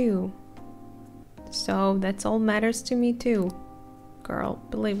you do. So that's all matters to me too. Girl,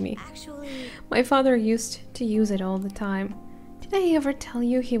 believe me. Actually, My father used to use it all the time. Did I ever tell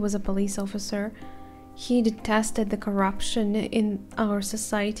you he was a police officer? He detested the corruption in our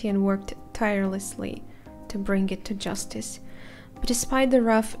society and worked tirelessly to bring it to justice. But despite the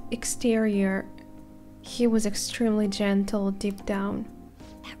rough exterior, he was extremely gentle deep down.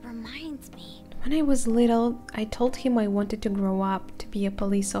 that reminds me. When I was little, I told him I wanted to grow up to be a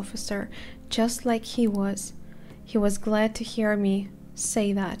police officer, just like he was. He was glad to hear me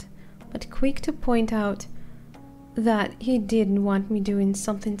say that, but quick to point out that he didn't want me doing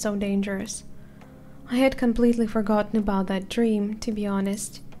something so dangerous. I had completely forgotten about that dream, to be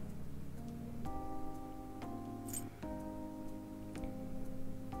honest.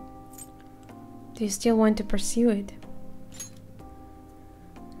 Do you still want to pursue it?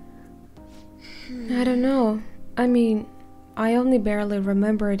 I don't know. I mean, I only barely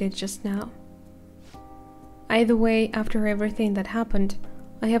remembered it just now. Either way, after everything that happened,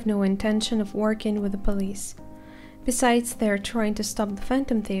 I have no intention of working with the police. Besides, they're trying to stop the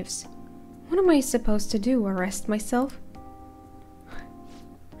Phantom Thieves. What am I supposed to do? Arrest myself?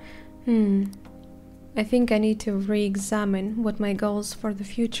 I think I need to re-examine what my goals for the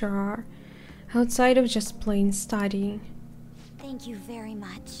future are, outside of just plain studying. Thank you very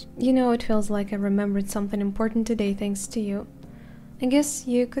much. You know, it feels like I remembered something important today thanks to you. I guess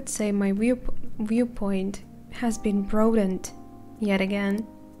you could say my viewpoint has been broadened yet again.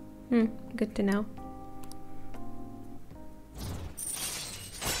 Good to know.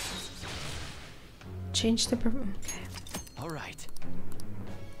 Change the okay. All right.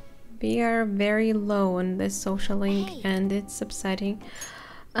 We are very low on this social link and it's upsetting.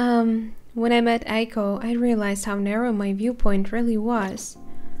 When I met Aiko, I realized how narrow my viewpoint really was.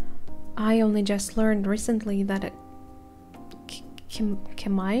 I only just learned recently that a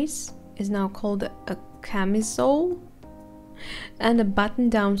chemise is now called a camisole, and a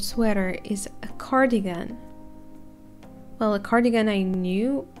button-down sweater is a cardigan. Well, a cardigan I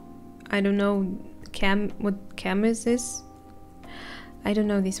knew. I don't know what camis is. I don't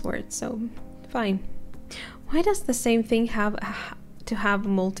know these words, so fine. Why does the same thing have to have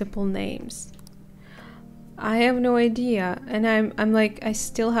multiple names? I have no idea, and I'm like, I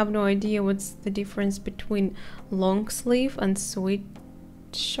still have no idea what's the difference between long sleeve and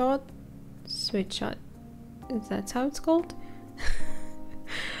sweatshirt. Is that how it's called?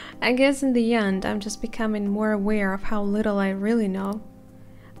 I guess in the end, I'm just becoming more aware of how little I really know.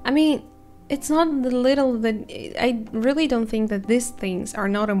 I mean, it's not the little that I really don't think that these things are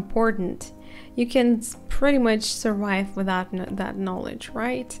not important. You can pretty much survive without that knowledge,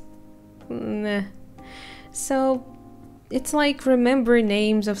 right? Nah. So it's like remember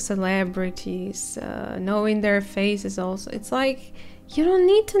names of celebrities, knowing their faces also. It's like you don't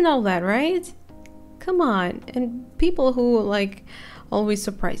need to know that, right? Come on. And people who like always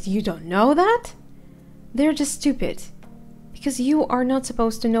surprised, you don't know that? They're just stupid. Because you are not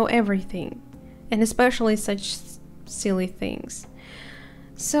supposed to know everything, and especially such silly things.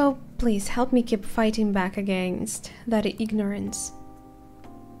 So please help me keep fighting back against that ignorance.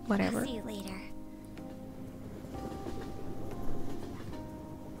 Whatever. I'll see you later.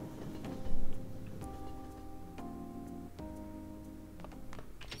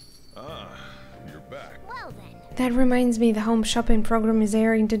 Ah, you're back. Well then. That reminds me, the home shopping program is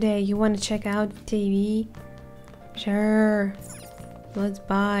airing today. You want to check out the TV? Sure. Let's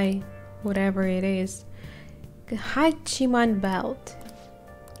buy whatever it is. Hachiman belt.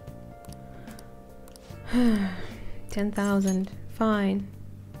 10,000. Fine.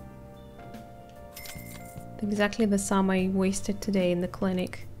 Exactly the sum I wasted today in the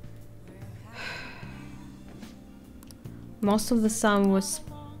clinic. Most of the sum was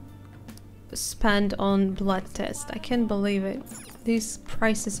spent on blood test. I can't believe it. These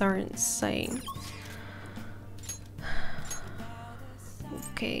prices are insane.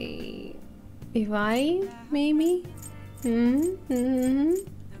 Okay. Evi, maybe?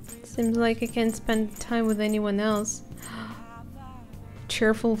 Seems like I can't spend time with anyone else.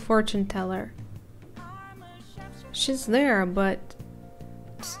 Cheerful fortune teller. She's there, but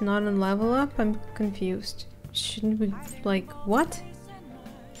it's not on level up? I'm confused. Shouldn't we, like, what?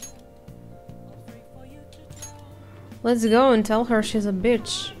 Let's go and tell her she's a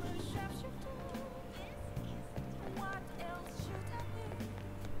bitch.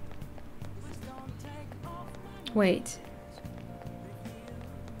 Wait.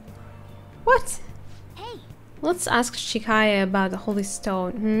 What? Hey. Let's ask Shikaya about the Holy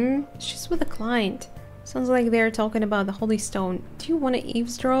Stone. She's with a client. Sounds like they're talking about the Holy Stone. Do you want to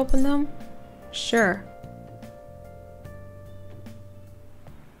eavesdrop on them? Sure.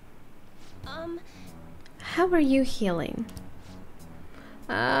 How are you healing?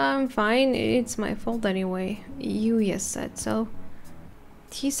 I'm fine. It's my fault anyway. Yuya said so.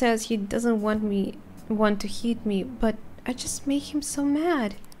 He says he doesn't want to hit me, but I just make him so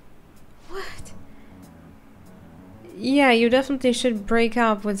mad. What? Yeah, you definitely should break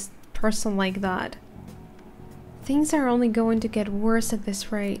up with a person like that. Things are only going to get worse at this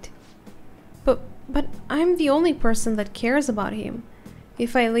rate. But I'm the only person that cares about him.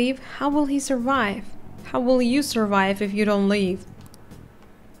 If I leave, how will he survive? How will you survive if you don't leave?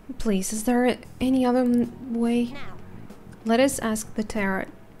 Please, is there any other way? Now. Let us ask the tarot.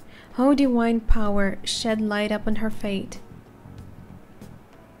 Oh, divine power, shed light upon her fate.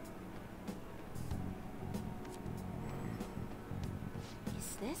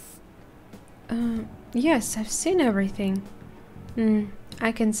 Is this? Yes, I've seen everything.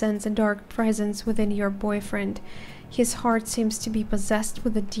 I can sense a dark presence within your boyfriend. His heart seems to be possessed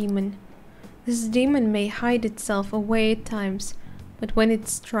with a demon. This demon may hide itself away at times, but when it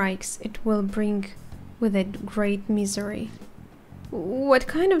strikes, it will bring with it great misery. What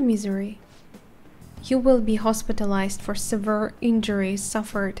kind of misery? You will be hospitalized for severe injuries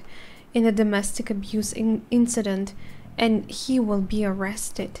suffered in a domestic abuse incident, and he will be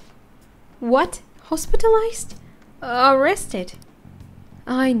arrested. What? Hospitalized? Arrested?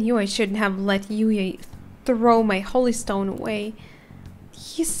 I knew I shouldn't have let Yuya throw my holy stone away.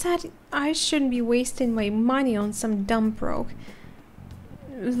 He said I shouldn't be wasting my money on some dumb broke.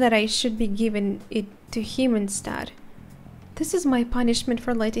 That I should be giving it to him instead. This is my punishment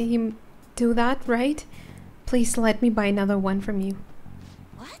for letting him do that, right? Please let me buy another one from you.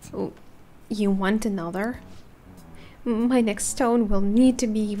 What? Oh, you want another? My next stone will need to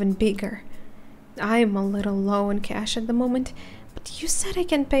be even bigger. I'm a little low on cash at the moment, but you said I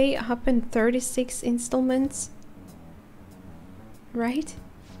can pay up in 36 installments? Right?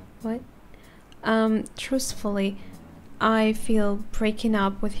 What? Truthfully, I feel breaking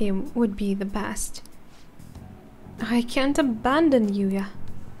up with him would be the best. I can't abandon Yuya.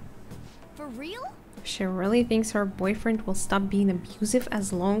 For real? She really thinks her boyfriend will stop being abusive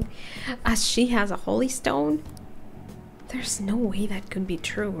as long as she has a holy stone? There's no way that could be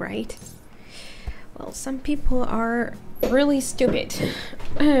true, right? Well, some people are really stupid.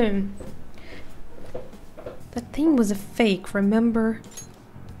 That thing was a fake, remember?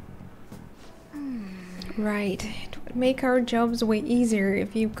 Right. It would make our jobs way easier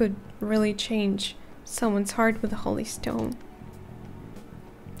if you could really change someone's heart with a holy stone.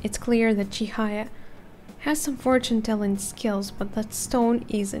 It's clear that Chihaya has some fortune-telling skills, but that stone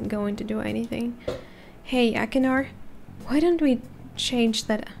isn't going to do anything. Hey, Akinar, why don't we change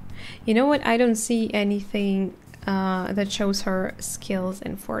that? You know what? I don't see anything that shows her skills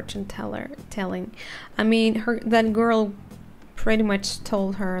in fortune telling. I mean, that girl pretty much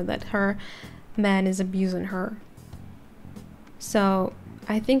told her that her man is abusing her. So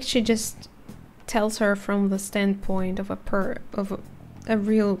I think she just tells her from the standpoint of a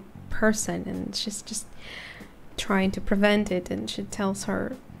real person, and she's just trying to prevent it, and she tells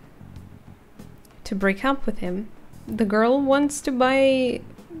her to break up with him. The girl wants to buy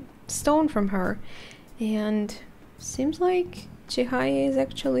stone from her, and seems like Chihaya is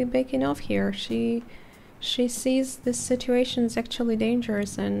actually backing off here. She sees this situation is actually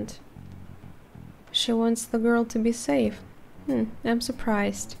dangerous, and She wants the girl to be safe. I'm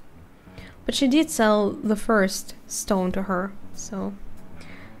surprised. But she did sell the first stone to her, so...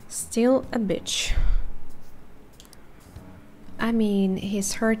 Still a bitch. I mean,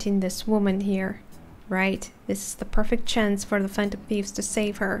 he's hurting this woman here, right? This is the perfect chance for the Phantom Thieves to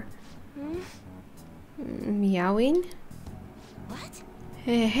save her. Meowing? What?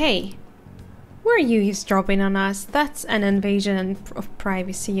 Hey! Where are you eavesdropping on us? That's an invasion of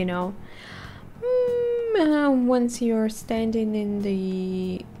privacy, you know. Once you're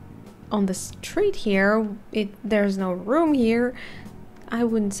standing on the street here, there's no room here. I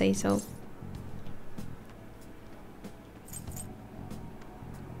wouldn't say so.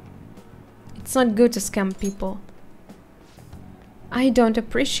 It's not good to scam people. I don't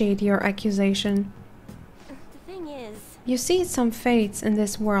appreciate your accusation. The thing is... You see, some fates in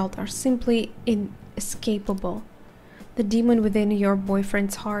this world are simply inescapable. The demon within your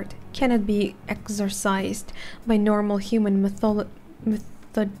boyfriend's heart cannot be exorcised by normal human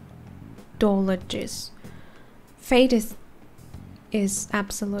methodologies. Fate is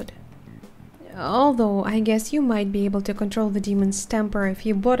absolute. Although, I guess you might be able to control the demon's temper if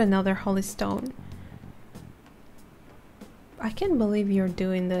you bought another holy stone. I can't believe you're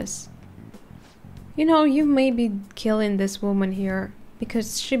doing this. You know, you may be killing this woman here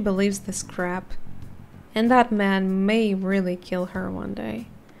because she believes this crap. And that man may really kill her one day.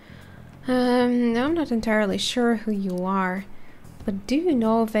 I'm not entirely sure who you are, but do you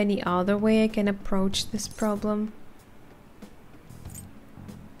know of any other way I can approach this problem?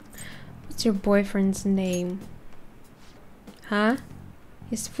 What's your boyfriend's name? Huh?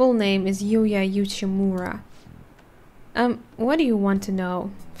 His full name is Yuya Uchimura. What do you want to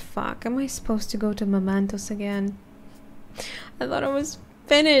know? Fuck, am I supposed to go to Mementos again? I thought I was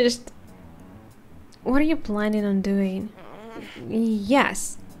finished. What are you planning on doing?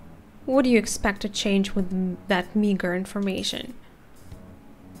 Yes. What do you expect to change with that meager information?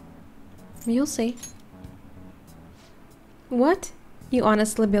 You'll see. What? You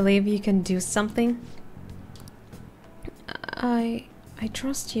honestly believe you can do something? I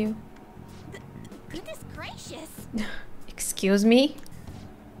trust you. Goodness gracious! Excuse me?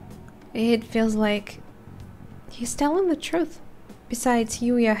 It feels like he's telling the truth. Besides,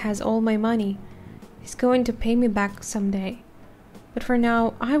 Yuya has all my money. He's going to pay me back someday. But for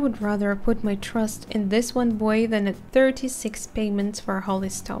now, I would rather put my trust in this one boy than at 36 payments for a holy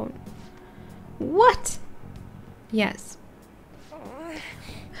stone. What? Yes.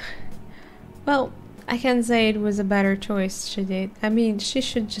 Well, I can say it was a better choice she did. I mean, she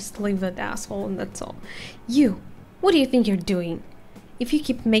should just leave that asshole and that's all. You! What do you think you're doing? If you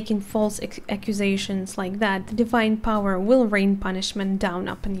keep making false accusations like that, the divine power will rain punishment down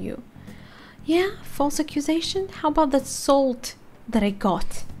upon you. Yeah, false accusation? How about that salt that I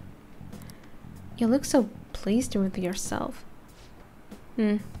got? You look so pleased with yourself.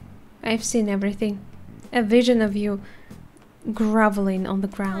 I've seen everything. A vision of you groveling on the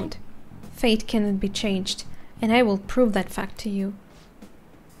ground. Fate cannot be changed, and I will prove that fact to you.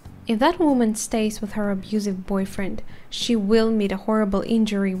 If that woman stays with her abusive boyfriend, she will meet a horrible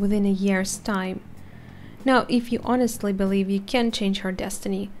injury within a year's time. Now, if you honestly believe you can change her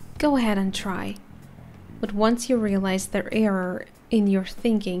destiny, go ahead and try. But once you realize the error in your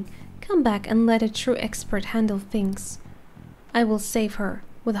thinking, come back and let a true expert handle things. I will save her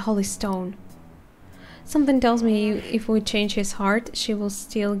with a holy stone. Something tells me if we change his heart, she will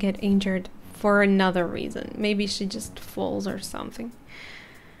still get injured for another reason. Maybe she just falls or something.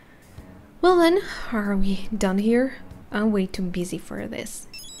 Well then, are we done here? I'm way too busy for this.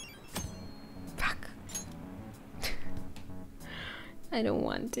 Fuck. I don't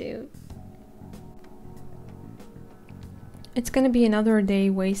want to. It's gonna be another day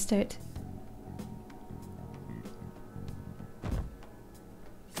wasted.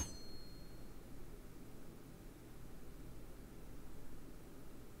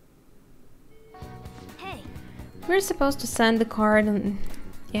 Hey! We're supposed to send the card and...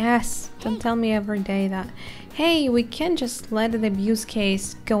 Yes, don't tell me every day that. Hey, we can't just let the abuse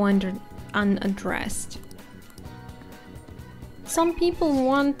case go unaddressed. Some people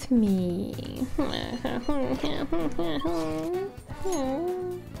want me.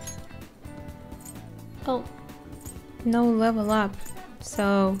 Oh, no level up,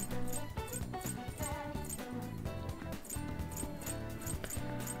 so...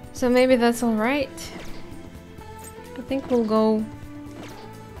 So maybe that's alright. I think we'll go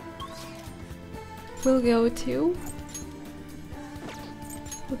to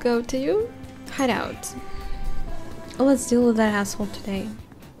hideout. Let's deal with that asshole today.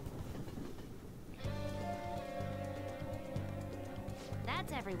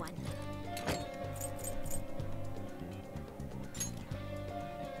 That's everyone.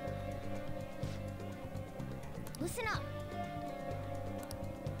 Listen up.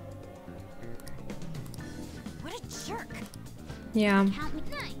 What a jerk. Yeah, Count me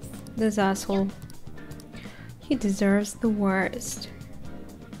nice. this asshole. He deserves the worst.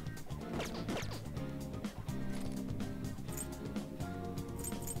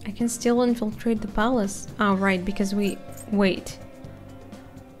 I can still infiltrate the palace. Oh, right, because we... Wait.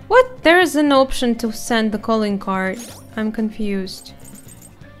 What? There is an option to send the calling card. I'm confused.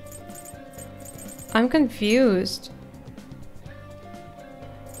 I'm confused.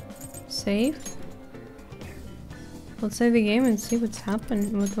 Save? Let's save the game and see what's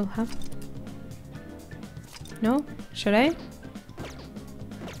happened. What will happen? No? Should I?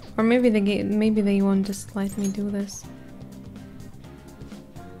 Or maybe the game, maybe they won't just let me do this.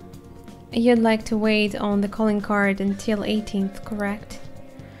 You'd like to wait on the calling card until 18th, correct?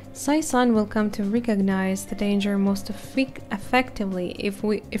 Sai-san will come to recognize the danger most effectively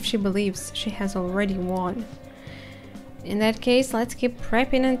if she believes she has already won. In that case, let's keep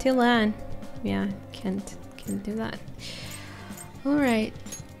prepping until then. Yeah, can't do that. All right.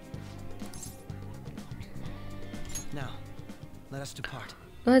 Now, let us depart.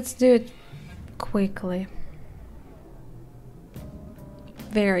 Let's do it quickly.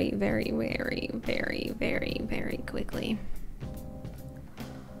 Very, very, very, very, very, very quickly.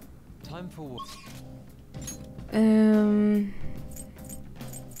 Time for what?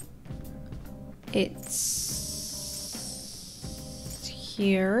 It's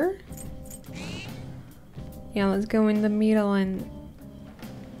here. Yeah, let's go in the middle and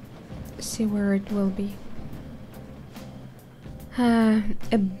see where it will be.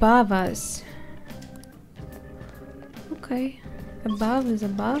 Above us. Okay. Above is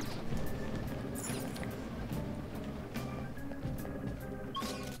above.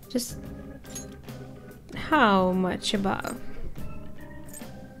 Just how much above?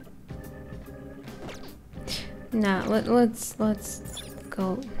 Nah, let's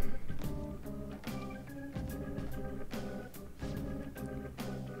go.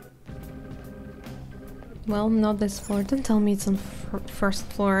 Well, not this floor. Don't tell me it's on first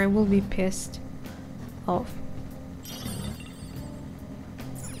floor. I will be pissed off.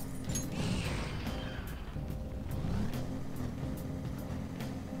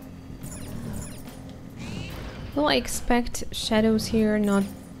 Well, I expect shadows here not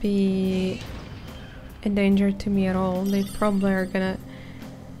be a danger to me at all. They probably are gonna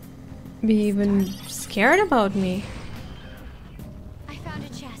be even scared about me. I found a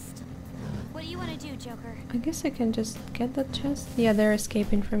chest. What do you want to do, Joker? I guess I can just get that chest. Yeah, they're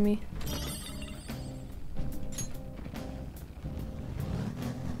escaping from me.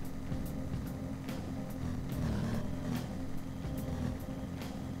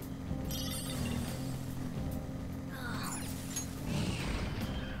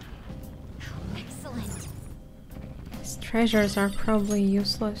 Excellent. These treasures are probably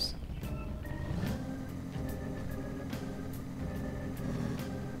useless.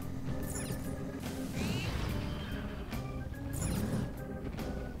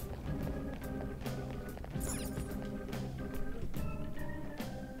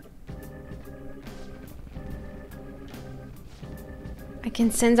 I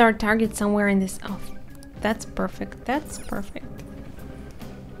can sense our target somewhere in this. Oh, that's perfect. That's perfect.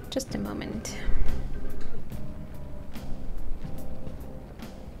 Just a moment.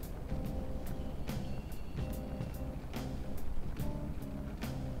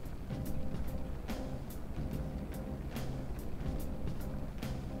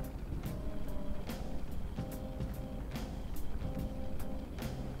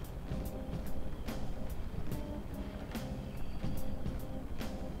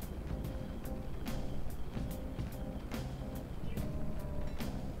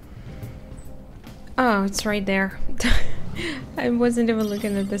 Oh, it's right there. I wasn't even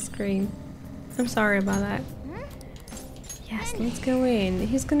looking at the screen. I'm sorry about that. Yes, let's go in.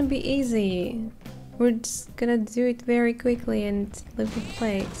 He's gonna be easy. We're just gonna do it very quickly and leave the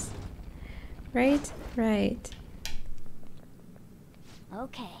place. Right? Right.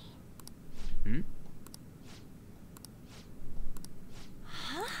 Okay. Hmm?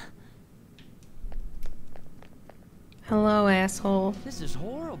 Hello, asshole. This is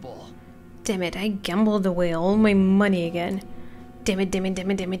horrible. Damn it, I gambled away all my money again. Damn it, damn it,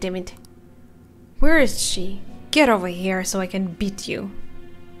 damn it, damn it, damn it. Where is she? Get over here so I can beat you.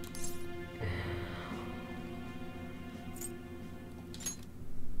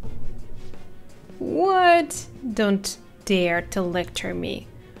 What? Don't dare to lecture me.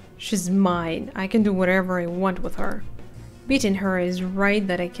 She's mine. I can do whatever I want with her. Beating her is right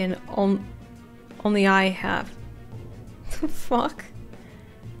that I can only I have. The fuck?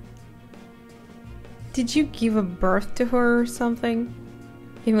 Did you give a birth to her or something?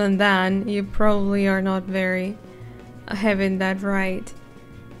 Even then, you probably are not very having that right.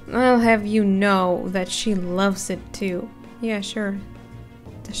 I'll have you know that she loves it too. Yeah, sure.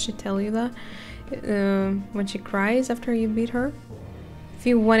 Does she tell you that? When she cries after you beat her? If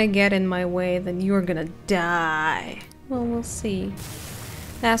you want to get in my way, then you're gonna die. Well, we'll see.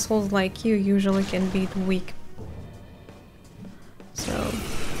 Assholes like you usually can beat weak. So...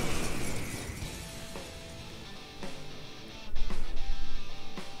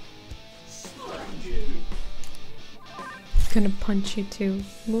 gonna punch you too.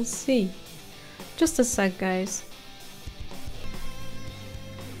 We'll see. Just a sec, guys.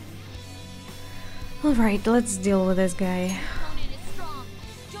 Alright, let's deal with this guy.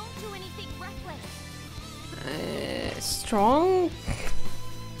 Strong?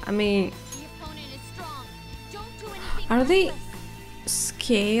 I mean... Are they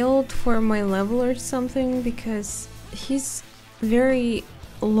scaled for my level or something? Because he's very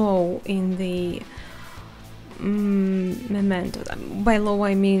low in the... memento. By low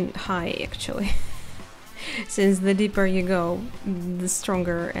I mean high, actually. Since the deeper you go, the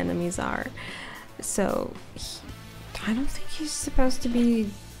stronger enemies are. So I don't think he's supposed to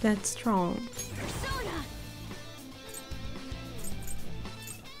be that strong. Persona!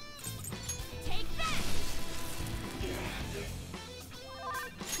 Take that!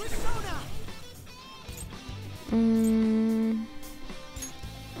 Persona!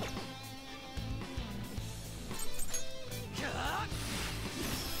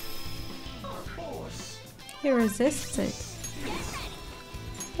 He resists it.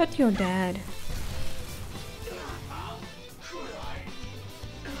 But you're dead.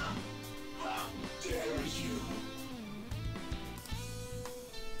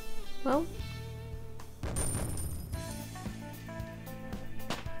 Well.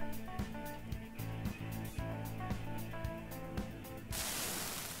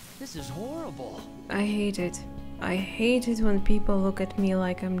 This is horrible. I hate it. I hate it when people look at me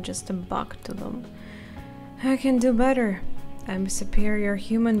like I'm just a buck to them. I can do better. I'm a superior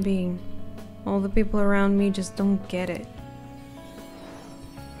human being. All the people around me just don't get it.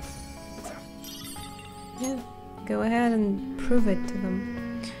 Yeah, go ahead and prove it to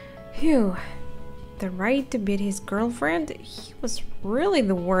them. Phew. The right to beat his girlfriend? He was really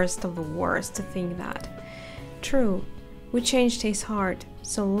the worst of the worst to think that. True, we changed his heart,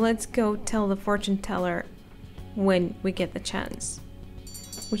 so let's go tell the fortune teller when we get the chance.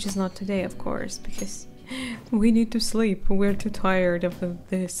 Which is not today, of course, because we need to sleep. We're too tired of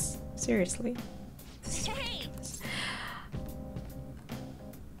this. Seriously. Hey!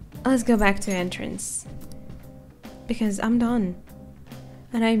 Let's go back to entrance. Because I'm done.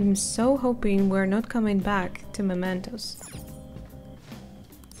 And I'm so hoping we're not coming back to mementos.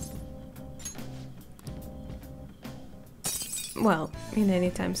 Well, in any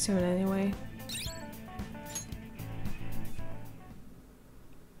time soon anyway.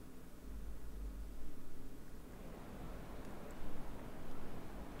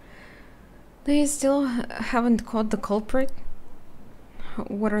 They still haven't caught the culprit?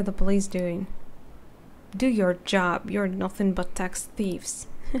 What are the police doing? Do your job, you're nothing but tax thieves.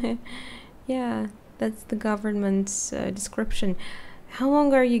 Yeah, that's the government's description. How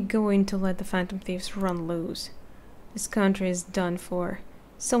long are you going to let the phantom thieves run loose? This country is done for.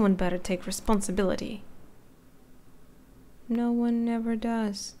 Someone better take responsibility. No one ever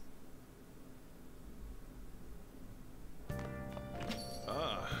does.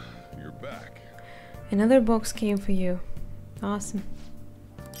 Ah, you're back. Another box came for you. Awesome.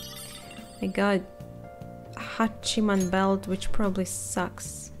 I got a Hachiman belt, which probably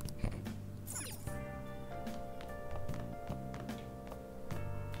sucks.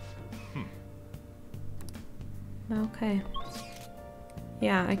 Okay.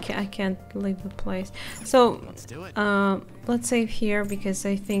 Yeah, I can't leave the place. So, Let's do it. let's save here because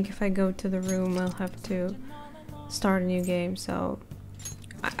I think if I go to the room, I'll have to start a new game. So,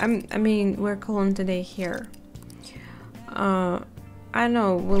 I mean, we're calling today here. I don't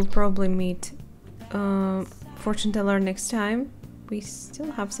know. We'll probably meet fortune teller next time. We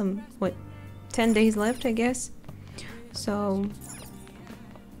still have some 10 days left, I guess. So,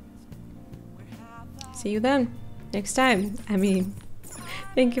 see you then. Next time. I mean,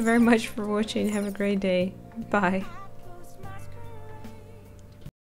 thank you very much for watching. Have a great day. Bye.